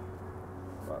 Okay.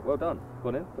 Right, well done. Go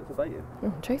on in, put some bait in.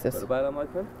 Oh, Jesus. Got the bail arm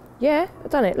open? Yeah, I've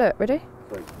done it. Look, ready?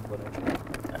 Sweet, go on in.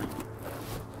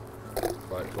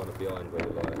 Right, it's one of behind where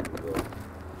the line is as well.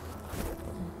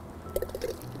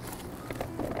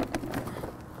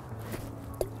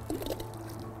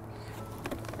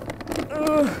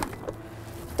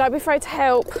 Don't be afraid to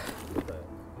help.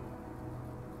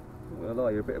 Well, lie,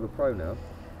 you're a bit of a pro now.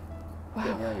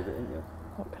 Getting the hang of it, aren't you?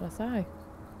 What can I say?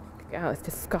 Get out of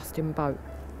this disgusting boat.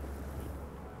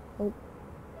 Oh.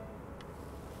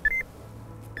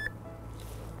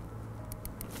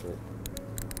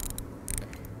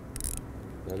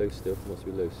 No, loose still. It wants to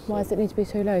be loose. Why does it need to be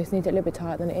too loose? Need it a little bit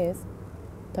tighter than it is,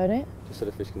 don't it? Just so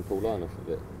the fish can pull line off of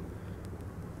it.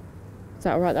 Is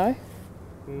that all right though?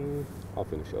 I'll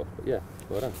finish it off, but yeah,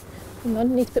 well done. Hang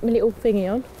on, I need to put my little thingy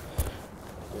on.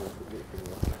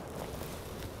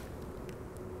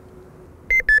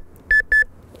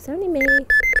 It's only me.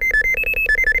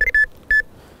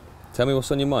 Tell me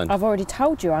what's on your mind. I've already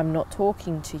told you I'm not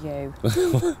talking to you.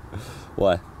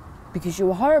 Why? Because you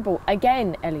were horrible.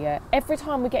 Again, Elliot, every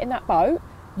time we get in that boat,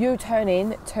 you turn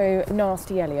into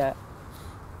nasty Elliot.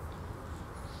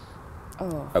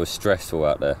 Oh. I was stressful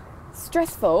out there.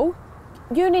 Stressful?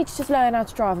 You need to just learn how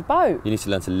to drive a boat. You need to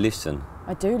learn to listen.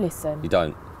 I do listen. You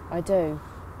don't. I do.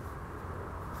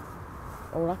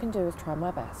 All I can do is try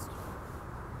my best.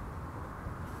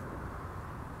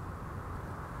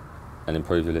 And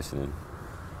improve your listening.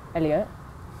 Elliot,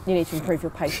 you need to improve your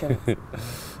patience.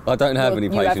 I don't have any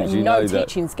patience, you know that. You have no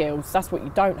teaching skills, that's what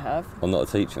you don't have. I'm not a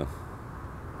teacher.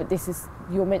 But this is,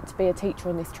 you're meant to be a teacher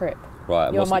on this trip.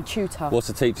 Right. You're my tutor. What's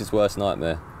a teacher's worst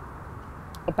nightmare?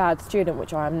 A bad student,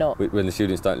 which I am not. When the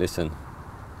students don't listen.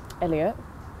 Elliot.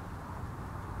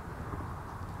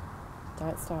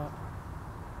 Don't start.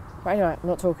 But anyway, I'm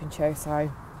not talking to you, so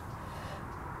I'm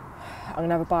going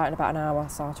to have a bite in about an hour,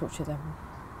 so I'll talk to you then.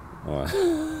 All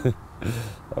right.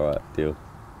 All right, deal.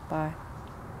 Bye.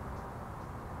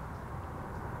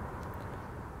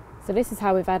 So this is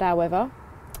how we've had our weather,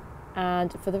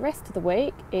 and for the rest of the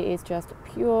week it is just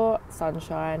pure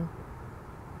sunshine.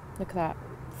 Look at that,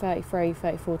 33,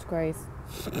 34 degrees.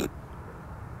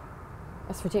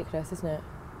 That's ridiculous, isn't it?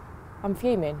 I'm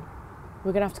fuming.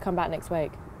 We're going to have to come back next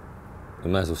week.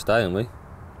 We may as well stay, aren't we?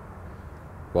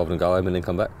 Rather than go home and then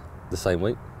come back the same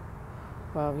week.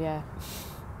 Well, yeah,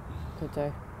 could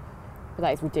do. But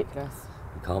that is ridiculous.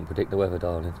 You can't predict the weather,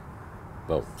 darling.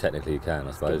 Well, technically you can,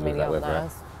 I suppose, with that weather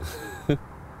out.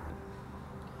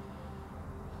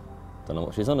 Don't know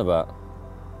what she's on about.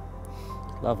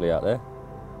 Lovely out there.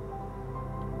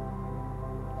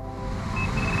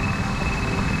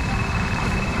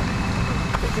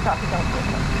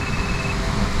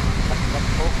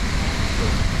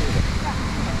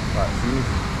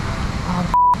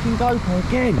 Fucking GoPro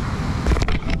again.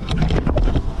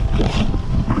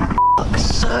 Fuck's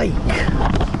sake.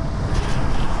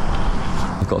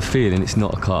 I've got a feeling it's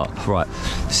not a carp. Right,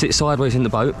 sit sideways in the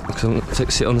boat, because I'm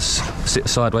going to sit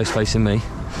sideways facing me.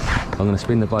 I'm going to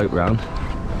spin the boat round.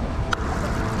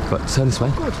 But turn this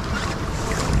way. Good.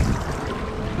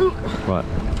 Right.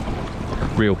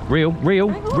 Reel. Hang on.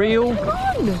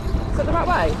 Is that the right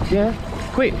way? Yeah.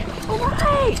 Quick. All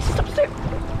right. Stop.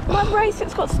 My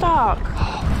bracelet's got stuck.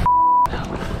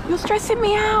 You're stressing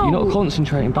me out. You're not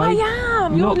concentrating, babe. I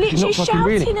am. You're literally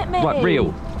shouting at me. Right,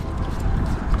 reel.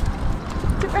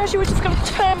 Didn't realise you were just going to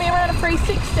turn me around a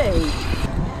 360. I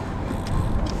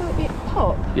thought it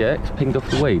popped. Yeah, it's pinged off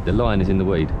the weed. The line is in the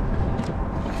weed.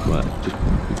 Right, just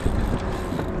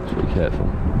be careful.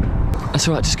 That's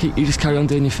all right. You just carry on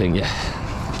doing your thing. Yeah.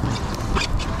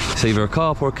 It's either a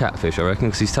carp or a catfish, I reckon,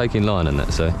 because he's taking line and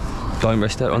that. So don't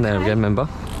rest out on there again. Remember.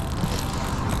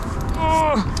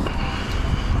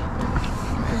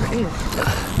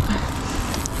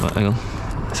 Right, hang on.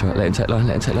 It's all right. Let him take line.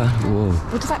 Whoa.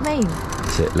 What does that mean?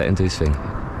 That's it. Let him do his thing.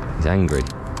 He's angry.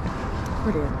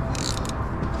 Brilliant.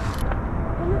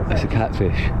 It's a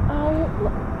catfish. Oh,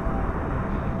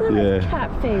 yeah.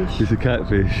 Catfish. It's a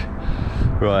catfish.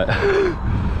 Right.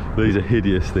 These are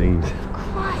hideous things.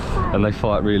 And they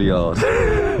fight really hard.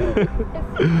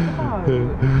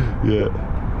 Yeah.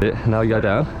 Now you go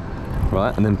down.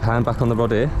 Right, and then pan back on the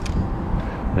rod here.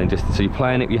 And then just so you're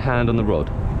playing it with your hand on the rod.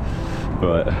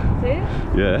 Right. See?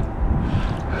 Yeah.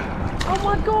 Oh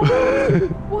my god!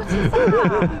 What is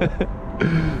that?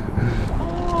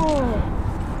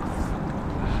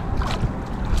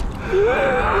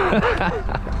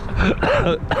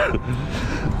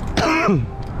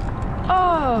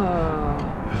 Oh.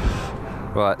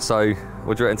 Right, so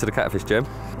what do you reckon to the catfish, Gem?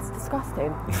 It's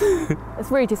disgusting.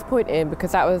 It's really disappointing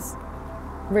because that was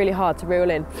really hard to reel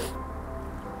in.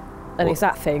 And it's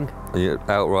that thing. Are you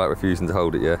outright refusing to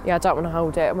hold it, yeah? Yeah, I don't want to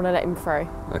hold it. I want to let him free.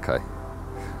 Okay.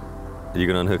 Are you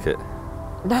going to unhook it?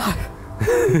 No.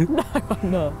 No, I'm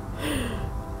not.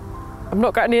 I'm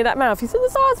not going near that mouth. You see the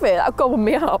size of it? That'll gobble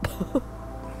me up.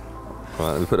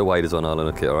 Right, let me put the waders on, I'll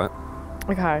unhook it, alright?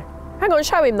 Okay. Hang on,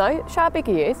 show him though. Show how big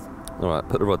he is. Alright,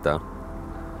 put the rod down.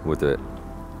 We'll do it.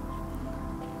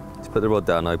 put the rod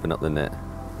down, open up the net.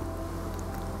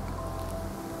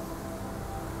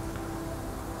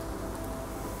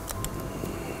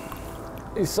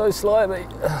 He's so slimy.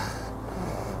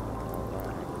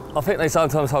 I think they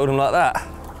sometimes hold them like that.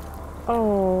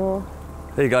 Oh.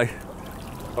 There you go.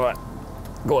 All right,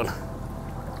 go on.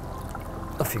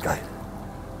 Off you go.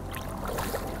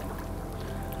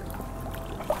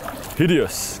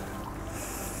 Hideous.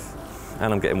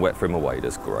 And I'm getting wet from my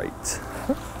waders, great.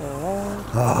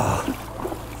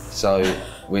 So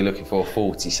we're looking for a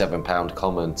 £47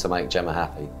 common to make Gemma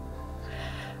happy.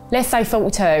 Let's say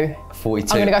 42.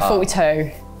 42. I'm going to go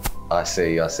 42. I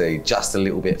see. Just a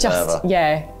little bit further.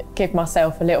 Yeah, give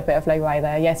myself a little bit of leeway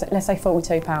there. Yes, let's say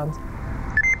 £42.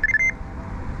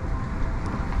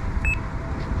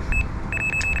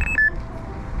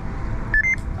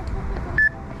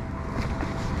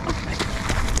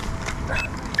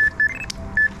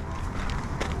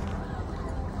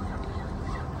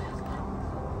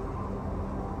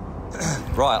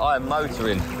 Right, I am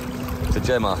motoring to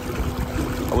Gemma.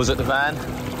 I was at the van,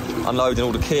 unloading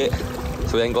all the kit,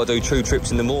 so we ain't got to do 2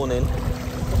 trips in the morning.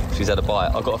 She's had a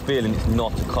bite. I've got a feeling it's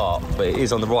not a carp, but it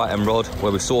is on the right-hand rod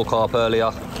where we saw carp earlier.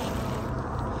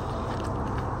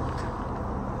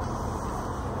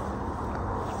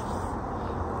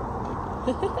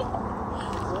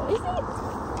 What is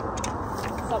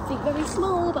it? Something very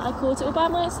small, but I caught it all by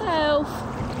myself.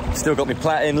 Still got me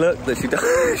plait in, look, that she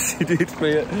did for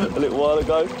me a little while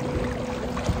ago.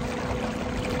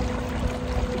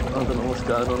 I don't know what's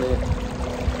going on here.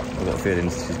 I've got a feeling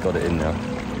she's got it in now.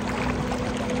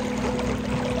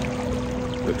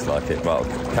 Looks like it. Right,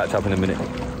 I'll catch up in a minute.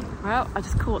 Well, I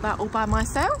just caught that all by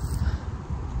myself.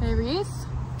 There he is.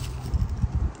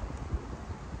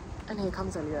 And here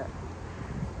comes Elliott.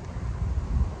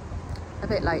 A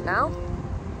bit late now.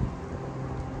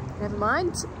 Never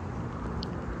mind.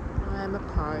 I am a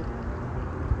pro.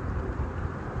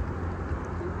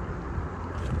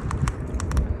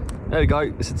 There we go,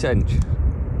 it's a tench.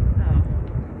 Oh.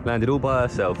 Landed all by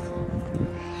herself.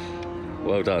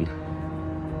 Well done.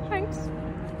 Thanks.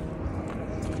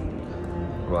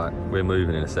 Right, we're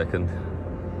moving in a second.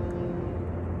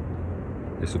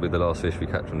 This will be the last fish we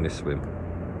catch on this swim.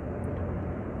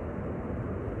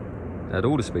 Had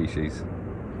all the species.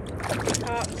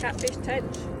 Carp, catfish,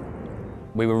 tench.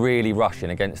 We were really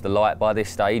rushing against the light by this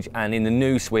stage, and in the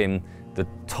new swim, the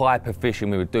type of fishing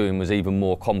we were doing was even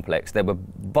more complex. There were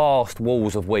vast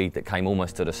walls of weed that came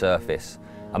almost to the surface.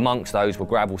 Amongst those were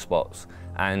gravel spots,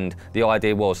 and the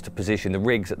idea was to position the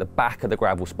rigs at the back of the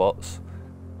gravel spots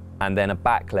and then a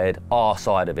back lead our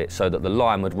side of it, so that the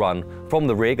line would run from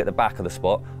the rig at the back of the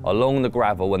spot along the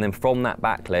gravel, and then from that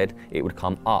back lead it would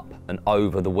come up and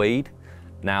over the weed.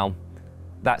 Now,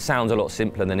 that sounds a lot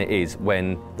simpler than it is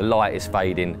when the light is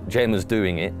fading. Gemma's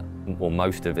doing it, or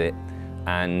most of it,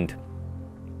 and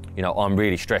you know, I'm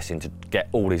really stressing to get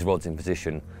all these rods in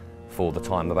position for the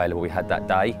time available we had that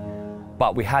day.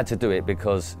 But we had to do it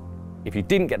because if you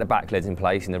didn't get the back leads in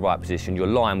place in the right position, your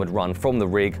line would run from the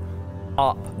rig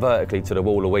up vertically to the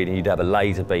wall of weed, and you'd have a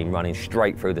laser beam running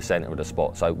straight through the centre of the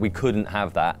spot. So we couldn't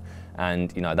have that,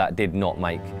 and you know, that did not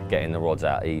make getting the rods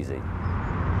out easy.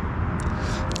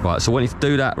 Right, so I want you to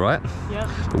do that, right? Yeah.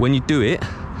 But when you do it,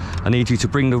 I need you to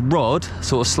bring the rod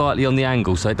sort of slightly on the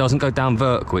angle so it doesn't go down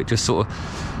vertical. It just sort of,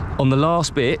 on the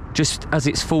last bit, just as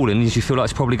it's falling, as you feel like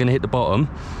it's probably going to hit the bottom,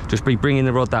 just be bringing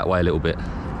the rod that way a little bit.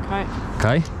 Okay.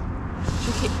 Okay?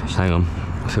 Should keep pushing. Hang on,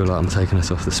 I feel like I'm taking us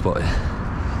off the spot here.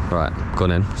 Right, go on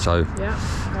then, so. Yeah.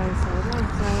 Go forward,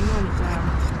 down.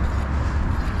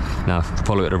 Now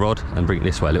follow it at the rod and bring it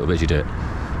this way a little bit as you do it.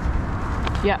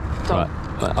 Yeah, done. Right.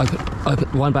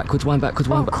 Open, wind backwards, wind backwards,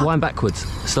 wind backwards.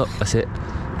 Stop, that's it.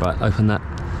 Right, open that.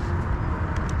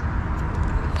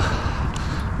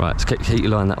 Right, just keep your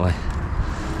line that way.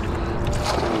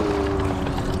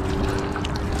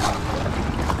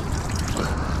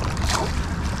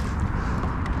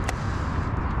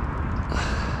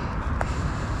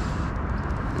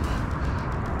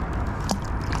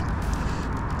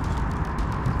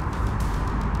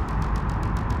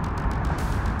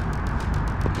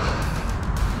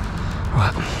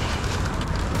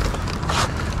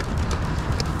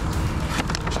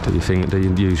 Do your thing, do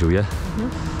your usual, yeah?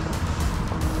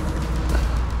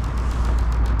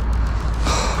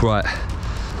 Right.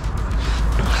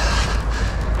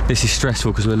 This is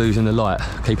stressful because we're losing the light.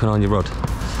 Keep an eye on your rod.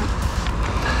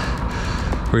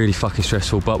 Really fucking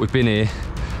stressful, but we've been here,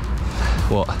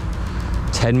 what,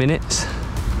 10 minutes?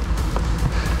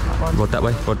 Rod that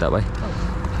way, rod that way.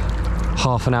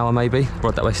 Half an hour maybe,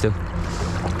 rod that way still.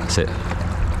 That's it.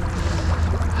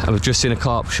 And we've just seen a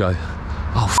carp show.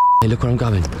 Oh, look where I'm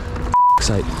going. For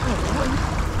sake.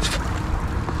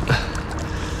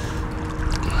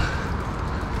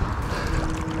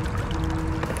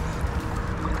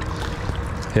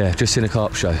 Yeah, just seen a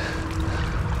carp show.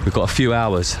 We've got a few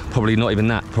hours, probably not even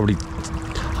that, probably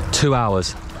 2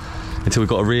 hours until we've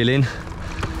got a reel in.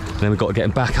 And then we've got to get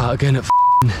them back out again at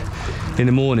in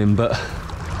the morning, but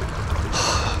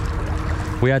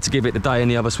we had to give it the day in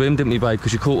the other swim, didn't we, babe?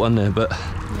 Because you caught one there, but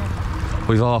yeah.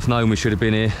 We've half known we should have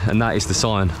been here, and that is the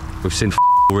sign. We've seen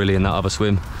really in that other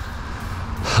swim,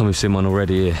 and we've seen one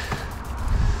already here.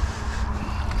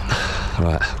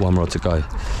 Right, one rod to go.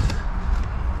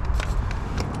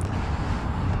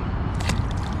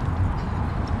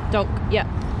 Donk, yeah.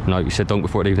 No, you said donk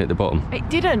before it even hit the bottom. It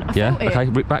didn't, I yeah? felt it.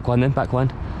 Okay, back one then, back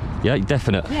one. Yeah,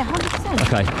 definite. Yeah, 100%.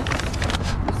 Okay.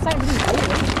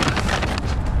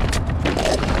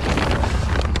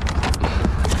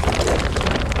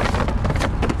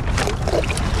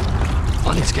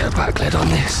 I need to get a back lead on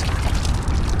this.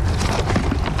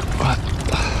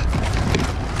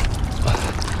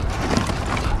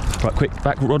 Right, quick,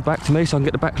 rod back to me so I can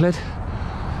get the back lead.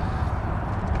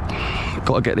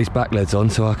 Got to get these back leads on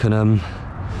so I can,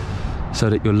 so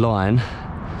that your line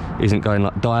isn't going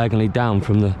like diagonally down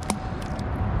from the.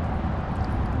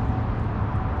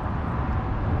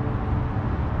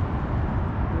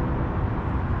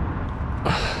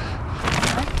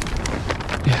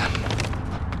 Yeah.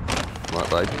 Right,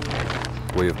 babe.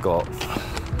 We've got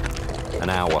an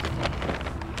hour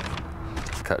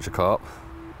to catch a carp,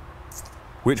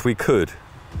 which we could.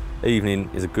 Evening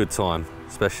is a good time,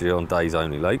 especially on days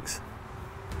only lakes.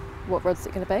 What rod's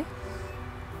it going to be?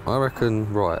 I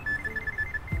reckon, right.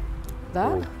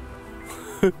 That?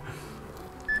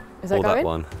 Is that or going? that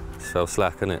one. Just fell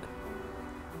slack, innit?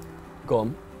 Go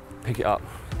on, pick it up.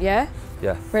 Yeah?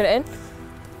 Yeah. Reel it in?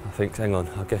 I think, hang on,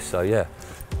 I guess so, yeah.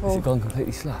 Has it gone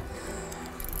completely slack?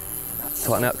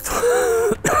 Tighten out.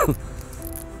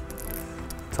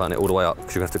 Tighten it all the way up,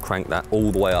 because you're going to have to crank that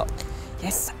all the way up.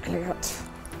 Yes, Elliott.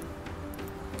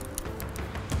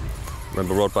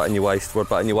 Remember, rod butt in your waist, rod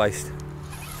butt in your waist.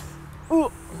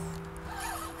 Ooh.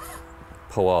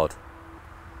 Pull hard.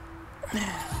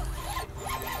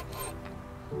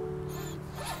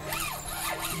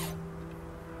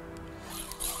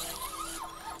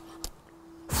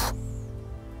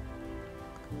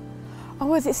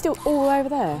 Oh, is it still all over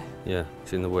there? Yeah,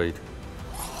 it's in the weed.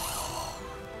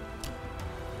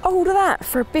 All of that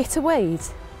for a bit of weed?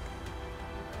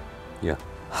 Yeah.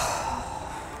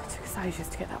 It took us ages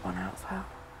to get that one out as well.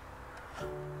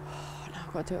 Now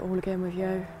I've got to do it all again with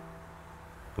you.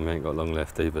 And we ain't got long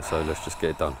left either, so let's just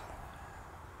get it done.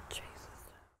 Jesus.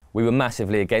 We were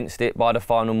massively against it by the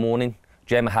final morning.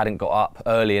 Gemma hadn't got up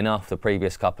early enough the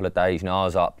previous couple of days. You know, I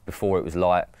was up before it was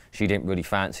light. She didn't really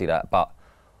fancy that, but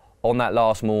on that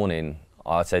last morning,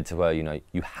 I said to her, you know,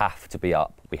 you have to be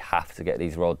up. We have to get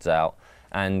these rods out.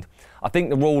 And I think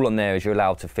the rule on there is you're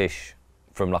allowed to fish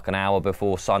from like an hour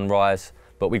before sunrise,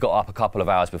 but we got up a couple of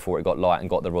hours before it got light and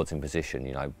got the rods in position,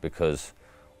 you know, because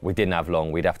we didn't have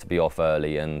long. We'd have to be off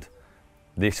early, and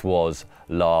this was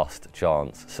last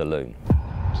chance saloon.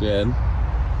 Gem,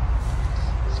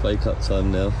 it's wake up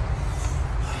time now.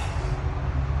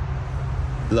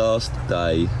 Last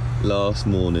day, last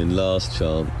morning, last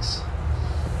chance.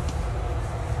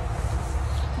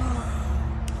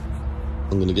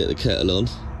 I'm gonna get the kettle on,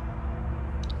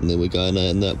 and then we're going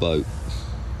out in that boat.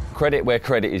 Credit where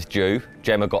credit is due.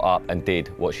 Gemma got up and did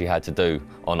what she had to do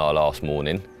on our last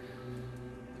morning.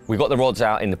 We got the rods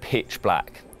out in the pitch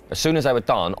black. As soon as they were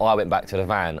done, I went back to the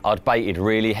van. I'd baited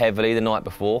really heavily the night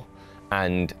before,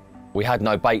 and we had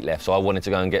no bait left, so I wanted to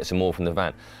go and get some more from the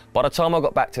van. By the time I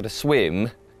got back to the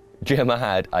swim, Gemma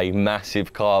had a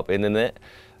massive carp in the net.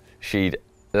 She'd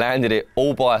landed it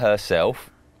all by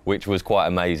herself, which was quite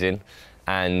amazing.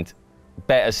 And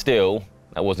better still,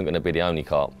 that wasn't going to be the only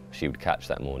carp she would catch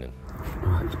that morning.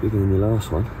 Right, it's bigger than the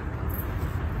last one.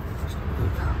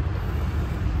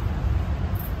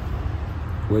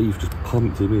 Where you've just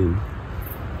pumped him in,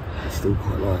 it's still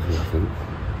quite lively, I think.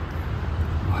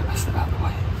 Right, that's out of the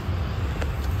way.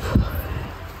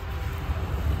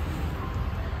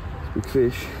 Big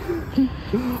fish.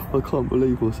 I can't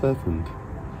believe what's happened.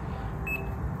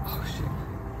 Oh shit.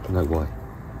 No way.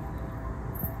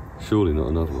 Surely not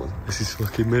another one. This is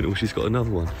fucking mental. She's got another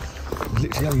one. I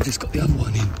literally only just got the other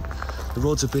one in. The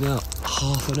rods have been out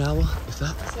half an hour, if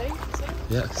that. See?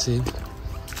 Yeah, I can see him.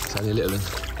 It's only a little one.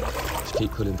 Just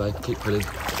keep pulling, babe. Keep pulling.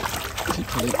 Keep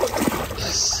pulling.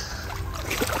 Yes.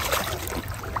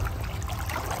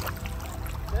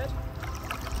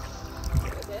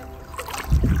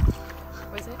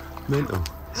 Where's it? Mental.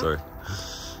 Sorry.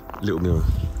 Little mirror.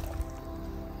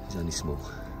 He's only small.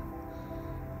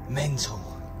 Mental.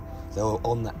 They were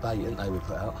on that bait, didn't they, we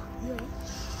put out? Yeah.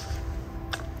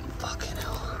 Fucking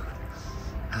hell.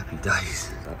 Happy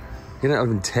days. You don't have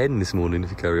even 10 this morning if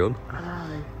you carry on. I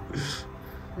know.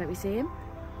 Let me see him.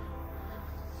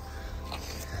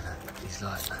 He's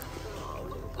like a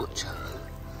butcher.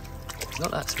 He's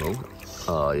not that small.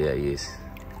 Oh yeah, he is.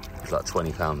 He's like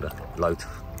 20 pounder. Low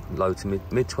to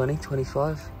mid 20,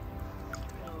 25.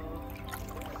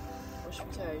 What should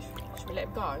we do? Should we let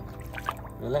him go?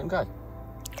 You let him go?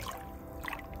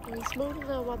 He's smaller than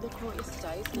the one that caught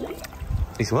yesterday, isn't he?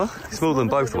 He's what? He's smaller than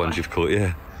both the ones you've caught,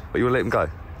 yeah. But you want to let him go?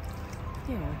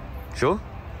 Yeah. Sure?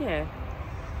 Yeah.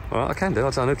 All right, I can do. I'll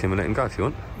unhook him and let him go if you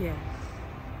want. Yeah.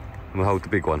 And we'll hold the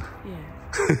big one.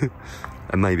 Yeah.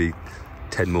 And maybe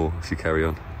 10 more if you carry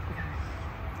on. Okay.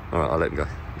 All right, I'll let him go.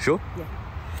 You sure? Yeah.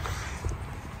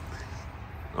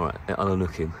 All right, I'll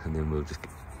unhook him and then we'll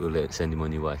send him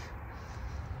on your way.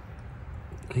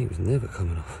 He was never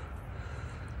coming off.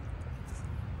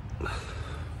 Oh,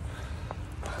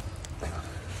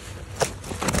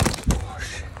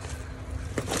 shit.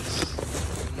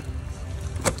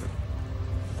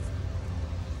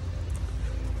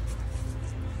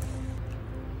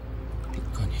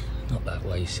 Go on, you. Not that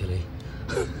way, silly.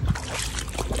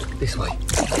 This way.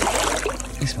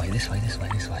 This way, this way, this way,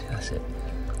 this way. That's it.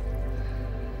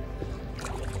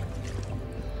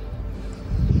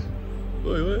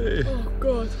 Wait, wait. Oh,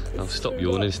 God. I'll stop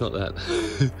yawning, it's not that.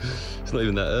 It's not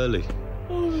even that early.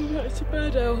 Oh, that's to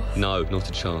bed now. No, not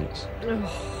a chance.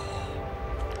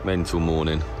 Oh. Mental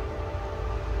morning.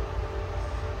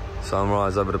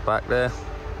 Sunrise over the back there.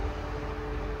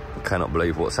 I cannot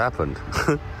believe what's happened.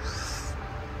 Look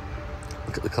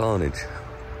at the carnage.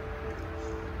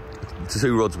 The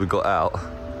 2 rods we got out.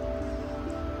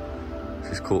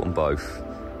 She's caught them both.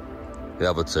 The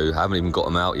other 2, haven't even got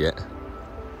them out yet.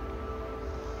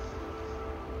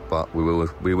 But we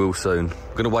will soon.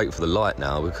 I'm gonna wait for the light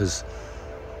now because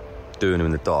doing them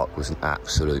in the dark was an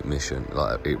absolute mission.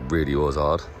 Like, it really was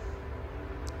hard.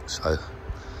 So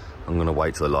I'm gonna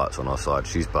wait till the light's on our side.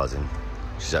 She's buzzing.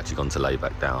 She's actually gone to lay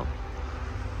back down.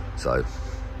 So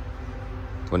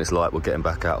when it's light, we'll get him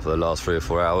back out for the last 3 or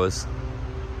 4 hours.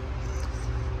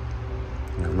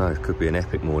 I don't know, it could be an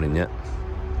epic morning yet.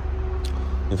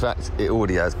 In fact, it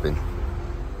already has been.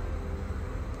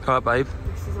 All right, babe.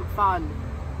 This isn't fun.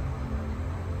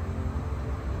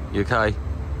 You okay?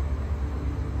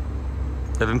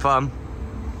 Having fun?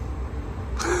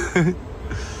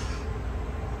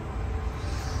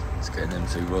 Let's get them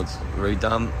 2 rods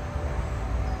redone.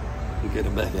 We'll get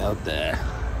them back out there.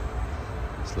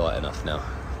 It's light enough now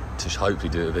to hopefully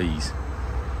do it with ease.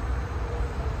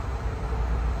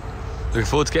 Looking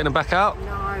forward to getting them back out?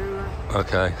 No.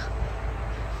 Okay.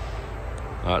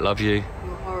 All right, love you.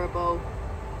 You're horrible.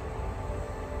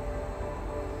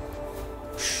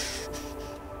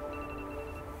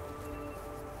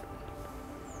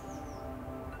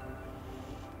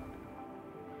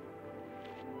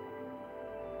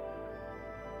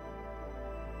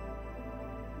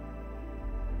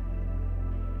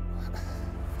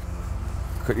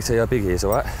 Quickly see how big he is,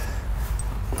 all right?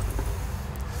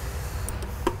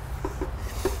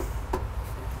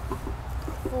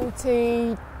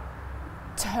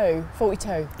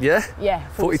 Forty-two. Yeah? Yeah.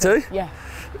 42? Yeah.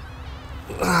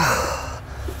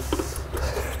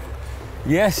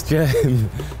 Yes, Jem.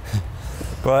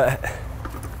 Right.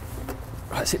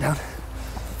 Right, sit down.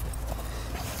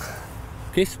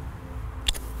 Kiss.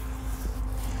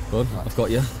 Go on, I've got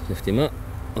you. Lift him up.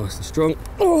 Nice and strong.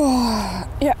 Oh,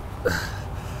 yeah.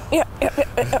 Yeah.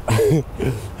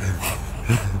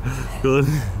 Go on.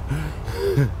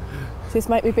 Does this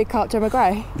make me big Carp Gemma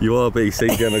Gray? You are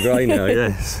BC Gemma Gray now,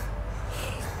 yes.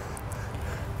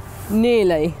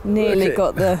 Nearly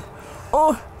got the...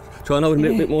 Oh! Try and hold him a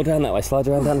little bit more down that way. Slide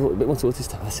around down a little bit more towards his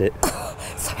toe. That's it.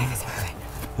 Sorry.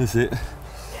 That's it.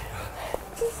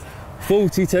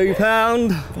 42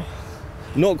 pound.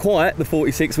 Not quite the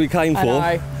 46 we came for.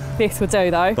 I know. This will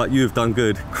do though. But you've done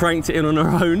good. Cranked it in on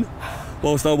her own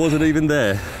whilst I wasn't even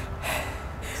there.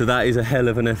 So that is a hell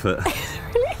of an effort.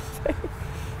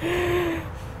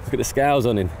 Look at the scales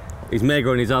on him. He's mega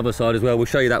on his other side as well. We'll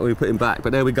show you that when we put him back.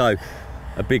 But there we go.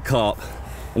 A big carp.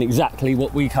 And exactly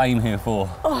what we came here for.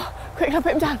 Oh, quick, I'll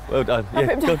put him down. Well done. I'll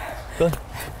put him down. Go on.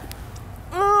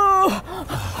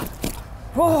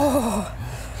 Oh.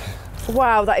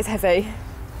 Wow, that is heavy.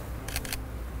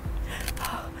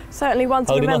 Certainly one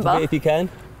to Hold remember. him up a bit if you can.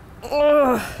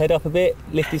 Head up a bit.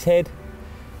 Lift his head.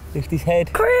 Lift his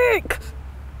head. Quick!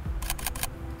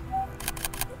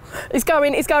 He's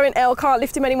going, Elle. Can't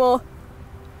lift him anymore.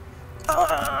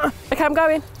 Okay, I'm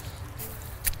going.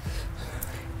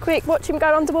 Quick, watch him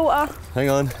go underwater. Hang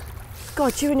on.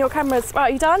 God, you and your cameras. Right,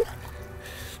 are you done?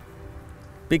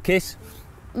 Big kiss.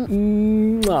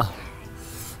 Mwah.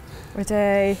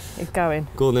 Ready? He's going.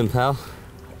 Go on then, pal.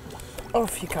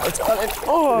 Off you go, darling.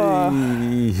 Oh.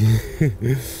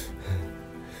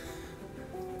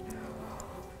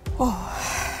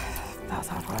 Oh, that's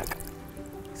hard work.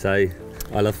 Say,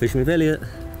 I love fishing with Elliott.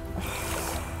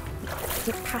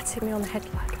 Keep patting me on the head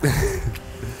like that.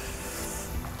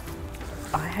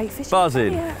 I hate fishing.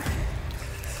 Buzzing.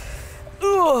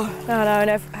 No, I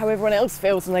know how everyone else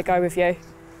feels when they go with you.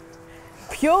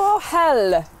 Pure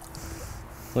hell.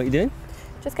 What are you doing?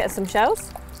 Just getting some shells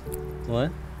Why?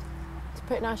 to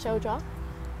put in our shell jar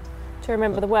to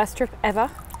remember the worst trip ever.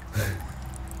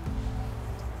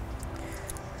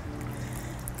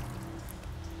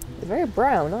 They're very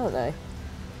brown, aren't they?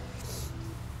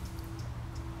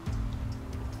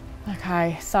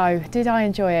 Okay, so did I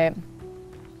enjoy it?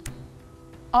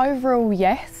 Overall,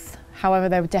 yes. However,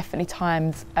 there were definitely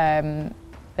times that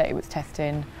it was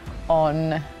testing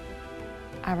on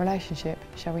our relationship,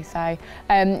 shall we say.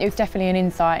 It was definitely an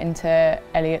insight into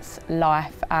Elliott's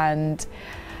life, and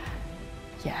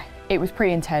yeah, it was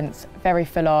pretty intense, very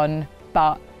full on,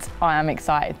 but I am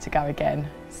excited to go again.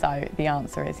 So the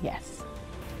answer is yes.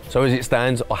 So as it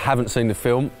stands, I haven't seen the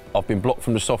film. I've been blocked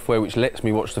from the software which lets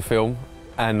me watch the film,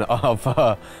 and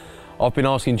I've been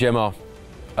asking Gemma,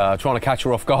 trying to catch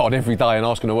her off guard every day and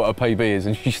asking her what her PB is,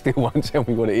 and she still won't tell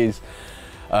me what it is.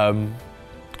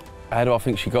 How do I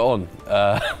think she got on?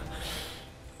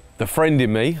 The friend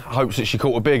in me hopes that she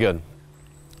caught a big one,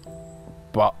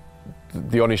 but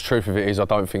the honest truth of it is I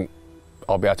don't think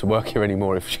I'll be able to work here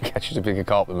anymore if she catches a bigger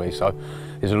carp than me, so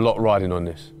there's a lot riding on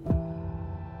this.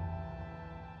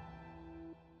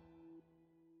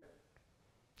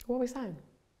 What are we saying?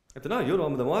 I don't know, you're the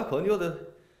one with the mic on,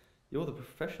 you're the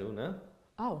professional now.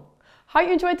 Oh. Hope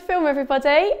you enjoyed the film,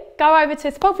 everybody. Go over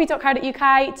to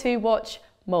cypography.co.uk to watch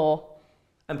more.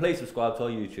 And please subscribe to our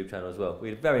YouTube channel as well.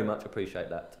 We'd very much appreciate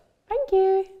that.